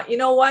 you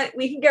know what,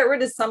 we can get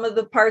rid of some of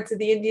the parts of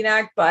the Indian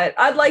Act, but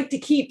I'd like to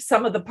keep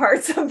some of the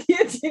parts of the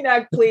Indian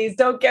Act, please.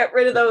 Don't get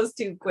rid of those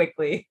too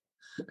quickly.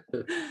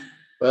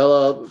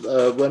 Well,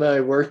 when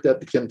I worked at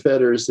the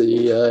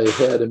Confederacy, I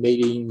had a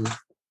meeting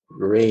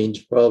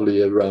arranged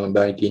probably around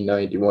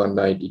 1991,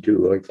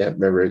 92. I can't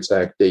remember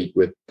exact date,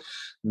 with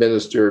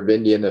Minister of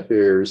Indian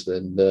Affairs,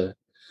 and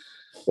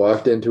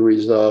walked into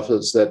his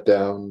office, sat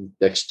down,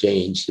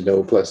 exchanged,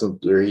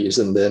 pleasantries,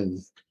 and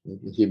then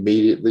he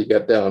immediately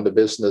got down to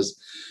business.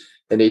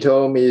 And he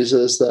told me, he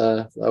says,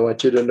 I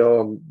want you to know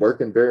I'm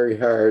working very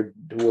hard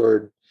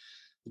toward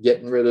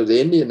getting rid of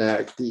the Indian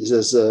Act. He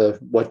says,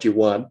 what you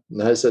want?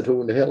 And I said,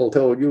 who in the hell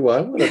told you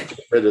I want to get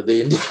rid of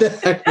the Indian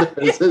Act?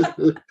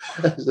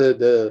 I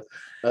said,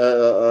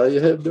 I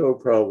have no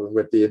problem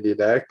with the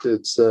Indian Act.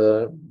 It's,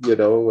 the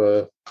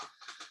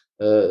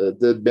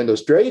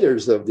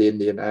administrators of the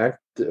Indian Act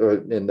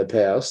in the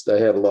past, I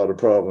had a lot of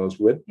problems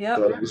with. Yep.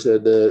 But he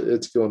said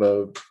it's going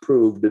to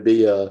prove to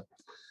be a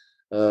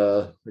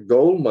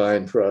gold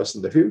mine for us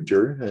in the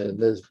future,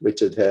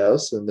 which it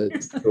has, and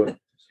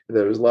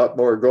there's a lot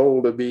more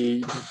gold to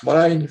be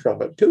mined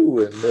from it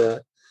too.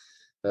 And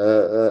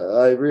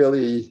I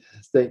really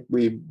think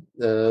we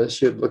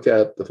should look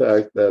at the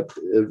fact that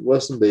it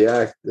wasn't the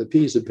act. The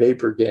piece of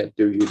paper can't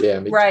do you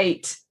damage.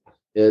 Right.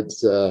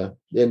 It's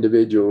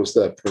individuals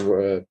that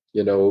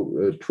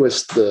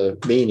twist the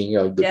meaning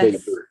of the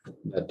paper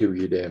that do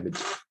you damage.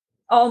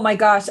 Oh my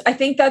gosh. I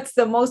think that's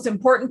the most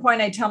important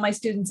point I tell my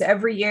students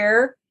every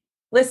year.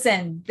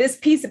 Listen, this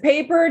piece of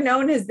paper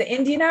known as the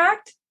Indian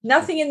Act,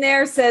 nothing in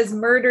there says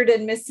murdered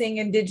and missing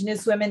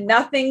Indigenous women.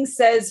 Nothing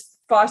says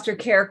foster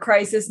care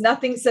crisis.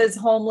 Nothing says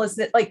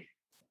homelessness. Like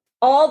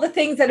all the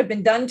things that have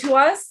been done to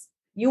us,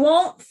 you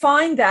won't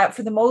find that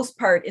for the most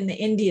part in the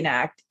Indian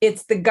Act.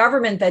 It's the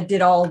government that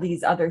did all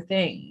these other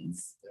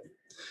things.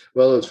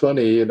 Well, it's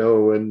funny,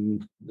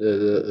 when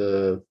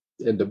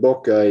in the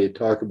book I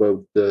talk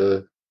about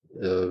the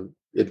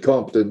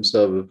incompetence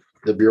of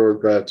the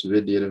bureaucrats of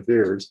Indian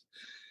Affairs.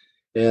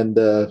 And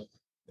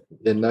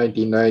in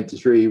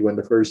 1993, when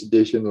the first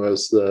edition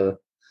was to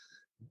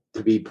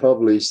be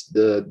published,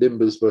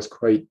 Nimbus was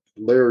quite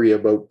leery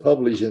about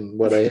publishing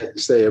what I had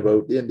to say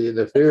about Indian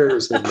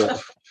Affairs. And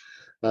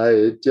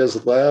I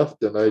just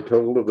laughed, and I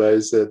told him, I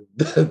said,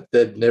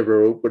 they'd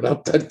never open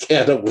up that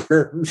can of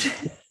worms.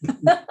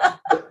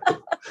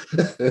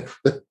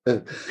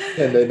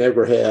 And they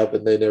never have,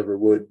 and they never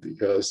would,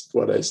 because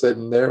what I said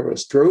in there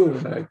was true,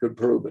 and I could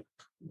prove it.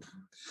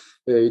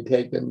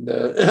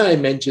 I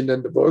mentioned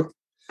in the book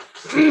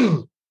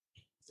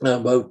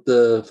about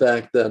the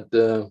fact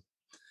that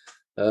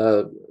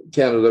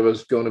Canada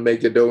was going to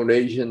make a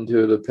donation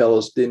to the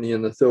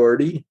Palestinian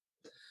Authority.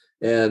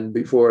 And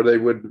before they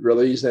would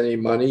release any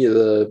money,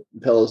 the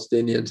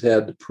Palestinians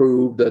had to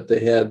prove that they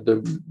had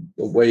the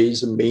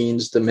ways and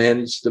means to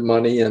manage the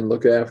money and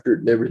look after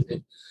it and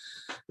everything.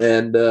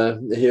 And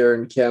here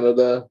in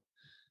Canada,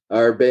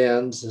 our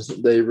bands,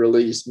 they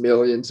released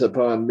millions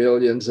upon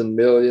millions and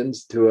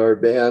millions to our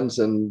bands.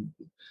 And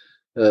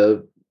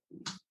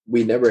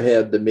we never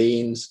had the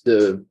means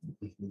to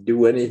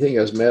do anything.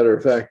 As a matter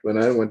of fact, when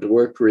I went to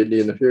work for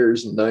Indian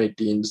Affairs in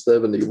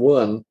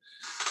 1971,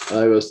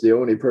 I was the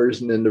only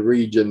person in the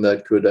region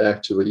that could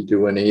actually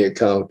do any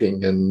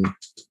accounting and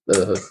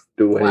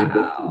do any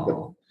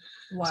bookkeeping.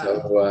 Wow.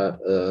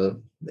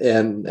 So,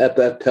 and at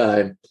that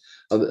time,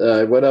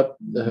 I went up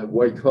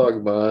White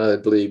Hogma,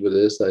 I believe it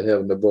is. I have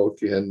in the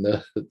book, and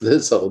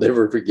this I'll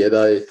never forget.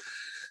 I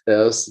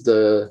asked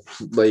the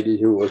lady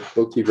who was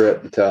bookkeeper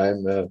at the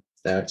time.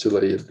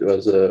 Actually, it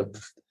was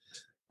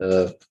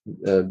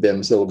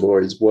Ben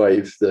Silboy's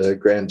wife, the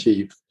Grand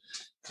Chief,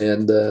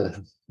 and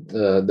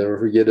never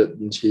forget it.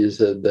 And she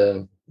said,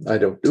 "I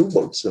don't do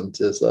books." And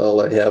says,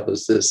 "All I have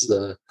is this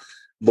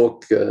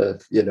book, a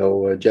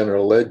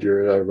general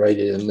ledger I write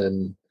in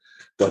and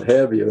what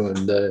have you."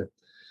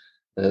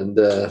 And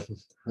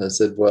I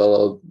said,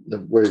 "Well,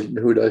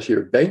 who does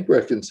your bank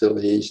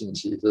reconciliation?"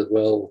 She said,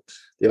 "Well,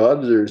 the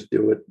auditors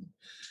do it."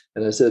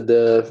 And I said,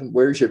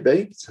 "Where's your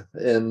bank?"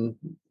 And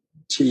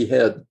she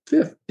had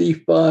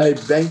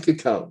 55 bank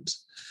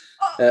accounts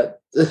at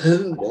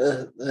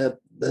the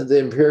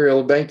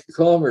Imperial Bank of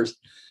Commerce.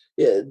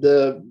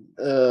 The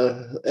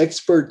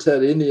experts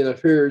at Indian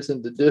Affairs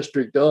in the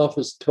district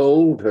office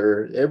told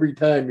her, every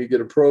time you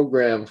get a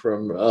program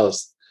from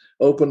us,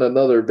 open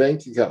another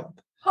bank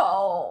account.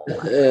 Oh.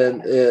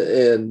 And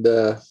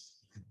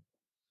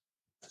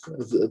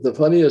the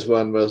funniest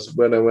one was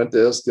when I went to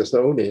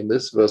Eskasoni, and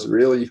this was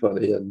really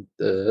funny, and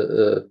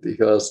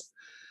because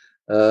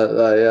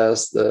I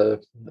asked the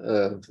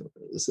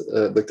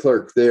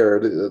clerk there,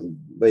 the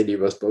lady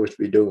was supposed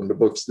to be doing the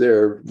books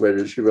there,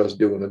 whether she was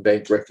doing a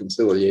bank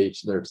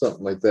reconciliation or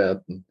something like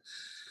that. And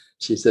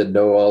she said,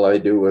 no, all I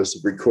do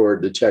is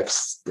record the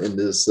checks in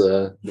this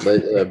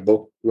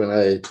book when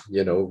I,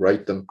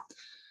 write them.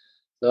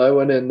 So I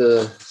went in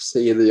to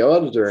see the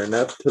auditor, and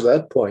up to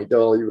that point,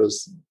 all he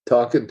was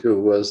talking to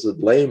was the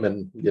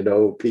layman,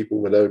 people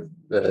without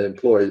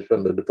employees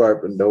from the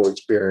department, no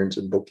experience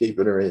in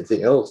bookkeeping or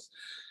anything else.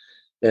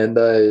 And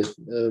I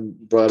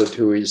brought it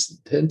to his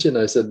attention.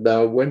 I said,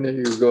 now, when are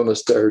you going to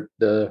start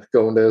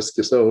going to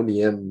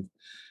Eskasoni and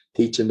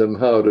teaching them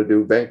how to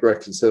do bank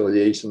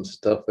reconciliations,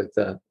 stuff like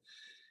that?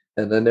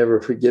 And I never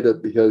forget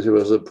it because he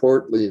was a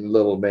portly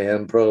little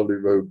man, probably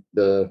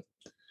about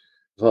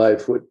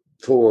 5'4"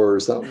 or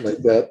something like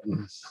that,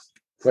 and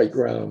quite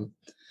round,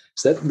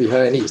 sitting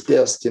behind his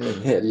desk, and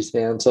he had his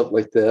hands up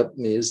like that.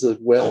 And he said,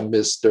 well,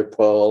 Mr.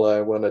 Paul,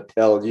 I want to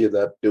tell you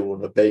that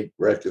doing a bank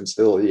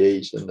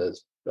reconciliation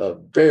is a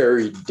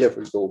very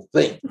difficult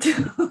thing.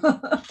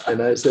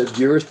 And I said,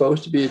 you're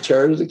supposed to be a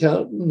chartered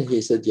accountant?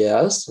 He said,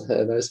 yes.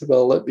 And I said,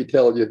 well, let me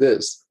tell you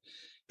this.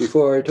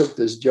 Before I took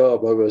this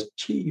job, I was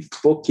chief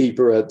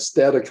bookkeeper at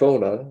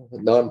Stadacona,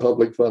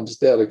 non-public fund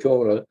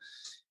Stadacona.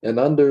 And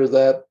under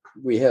that,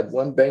 we had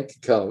one bank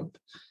account,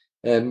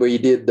 and we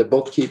did the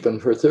bookkeeping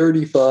for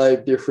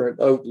 35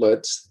 different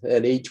outlets.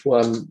 And each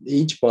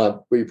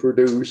month we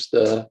produced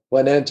a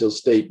financial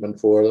statement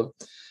for them.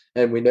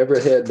 And we never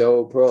had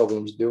no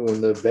problems doing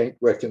the bank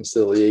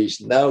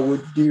reconciliation. Now,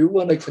 do you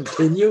want to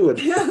continue? And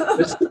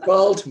Mr.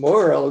 Paul,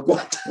 tomorrow I'll go.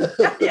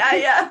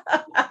 Yeah.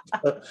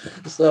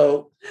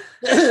 So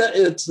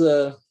it's,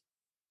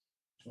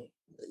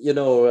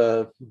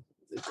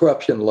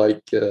 corruption,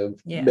 like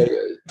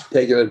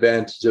taking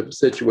advantage of a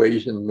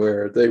situation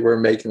where they were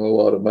making a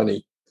lot of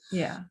money.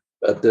 Yeah.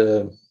 But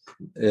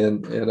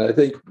and I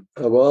think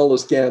of all the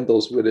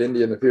scandals with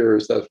Indian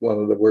Affairs, that's one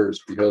of the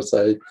worst, because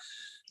I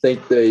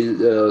think they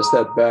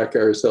set back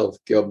our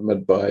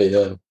self-government by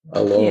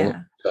a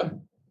long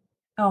time.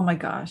 Oh my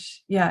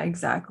gosh. Yeah,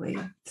 exactly.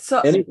 So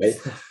anyway.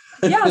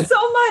 Yeah,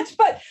 so much.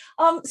 But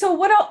so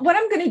what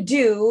I'm going to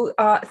do,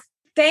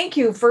 thank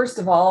you, first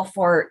of all,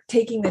 for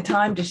taking the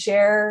time to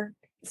share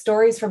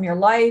stories from your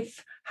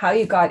life, how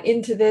you got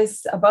into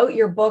this, about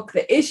your book,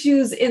 the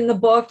issues in the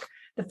book,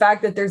 the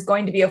fact that there's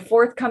going to be a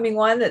forthcoming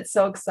one that's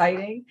so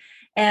exciting.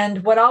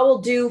 And what I will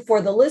do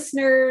for the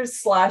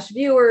listeners /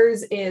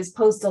 viewers is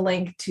post a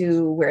link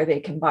to where they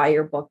can buy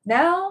your book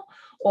now,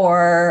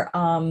 or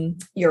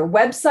your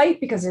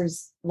website, because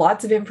there's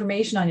lots of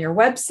information on your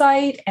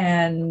website,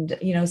 and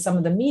some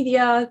of the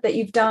media that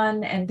you've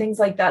done and things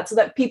like that, so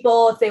that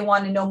people, if they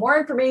want to know more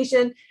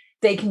information,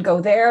 they can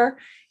go there.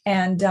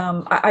 And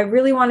I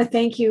really want to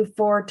thank you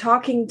for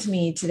talking to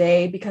me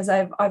today, because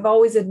I've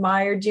always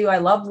admired you. I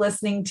love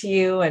listening to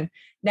you, and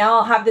now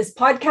I'll have this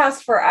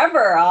podcast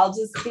forever. I'll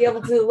just be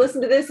able to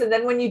listen to this. And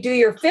then when you do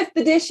your 5th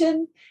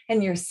edition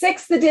and your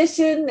 6th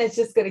edition, it's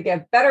just going to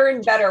get better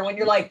and better when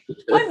you're like,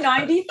 I'm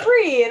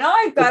 93 and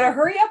I've got to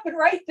hurry up and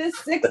write this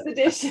 6th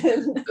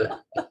edition.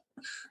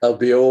 I'll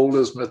be old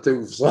as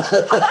Methuselah.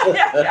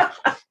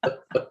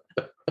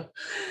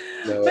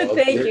 No, but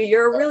thank you.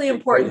 You're a really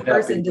important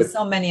person to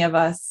so many of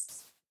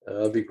us.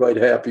 I'll be quite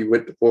happy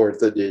with the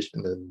 4th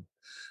edition, and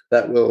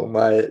that will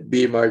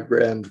be my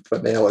grand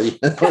finale.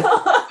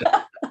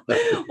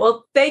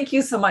 Well, thank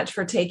you so much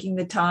for taking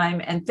the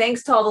time. And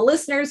thanks to all the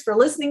listeners for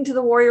listening to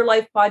the Warrior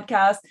Life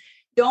podcast.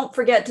 Don't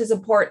forget to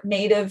support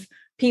Native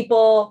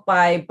people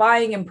by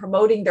buying and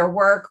promoting their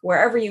work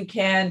wherever you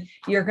can.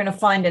 You're going to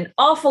find an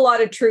awful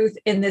lot of truth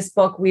in this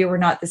book, We Were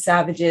Not the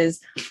Savages.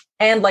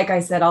 And like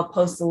I said, I'll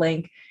post a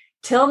link.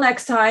 Till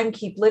next time,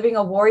 keep living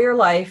a warrior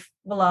life.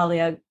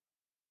 Malalia.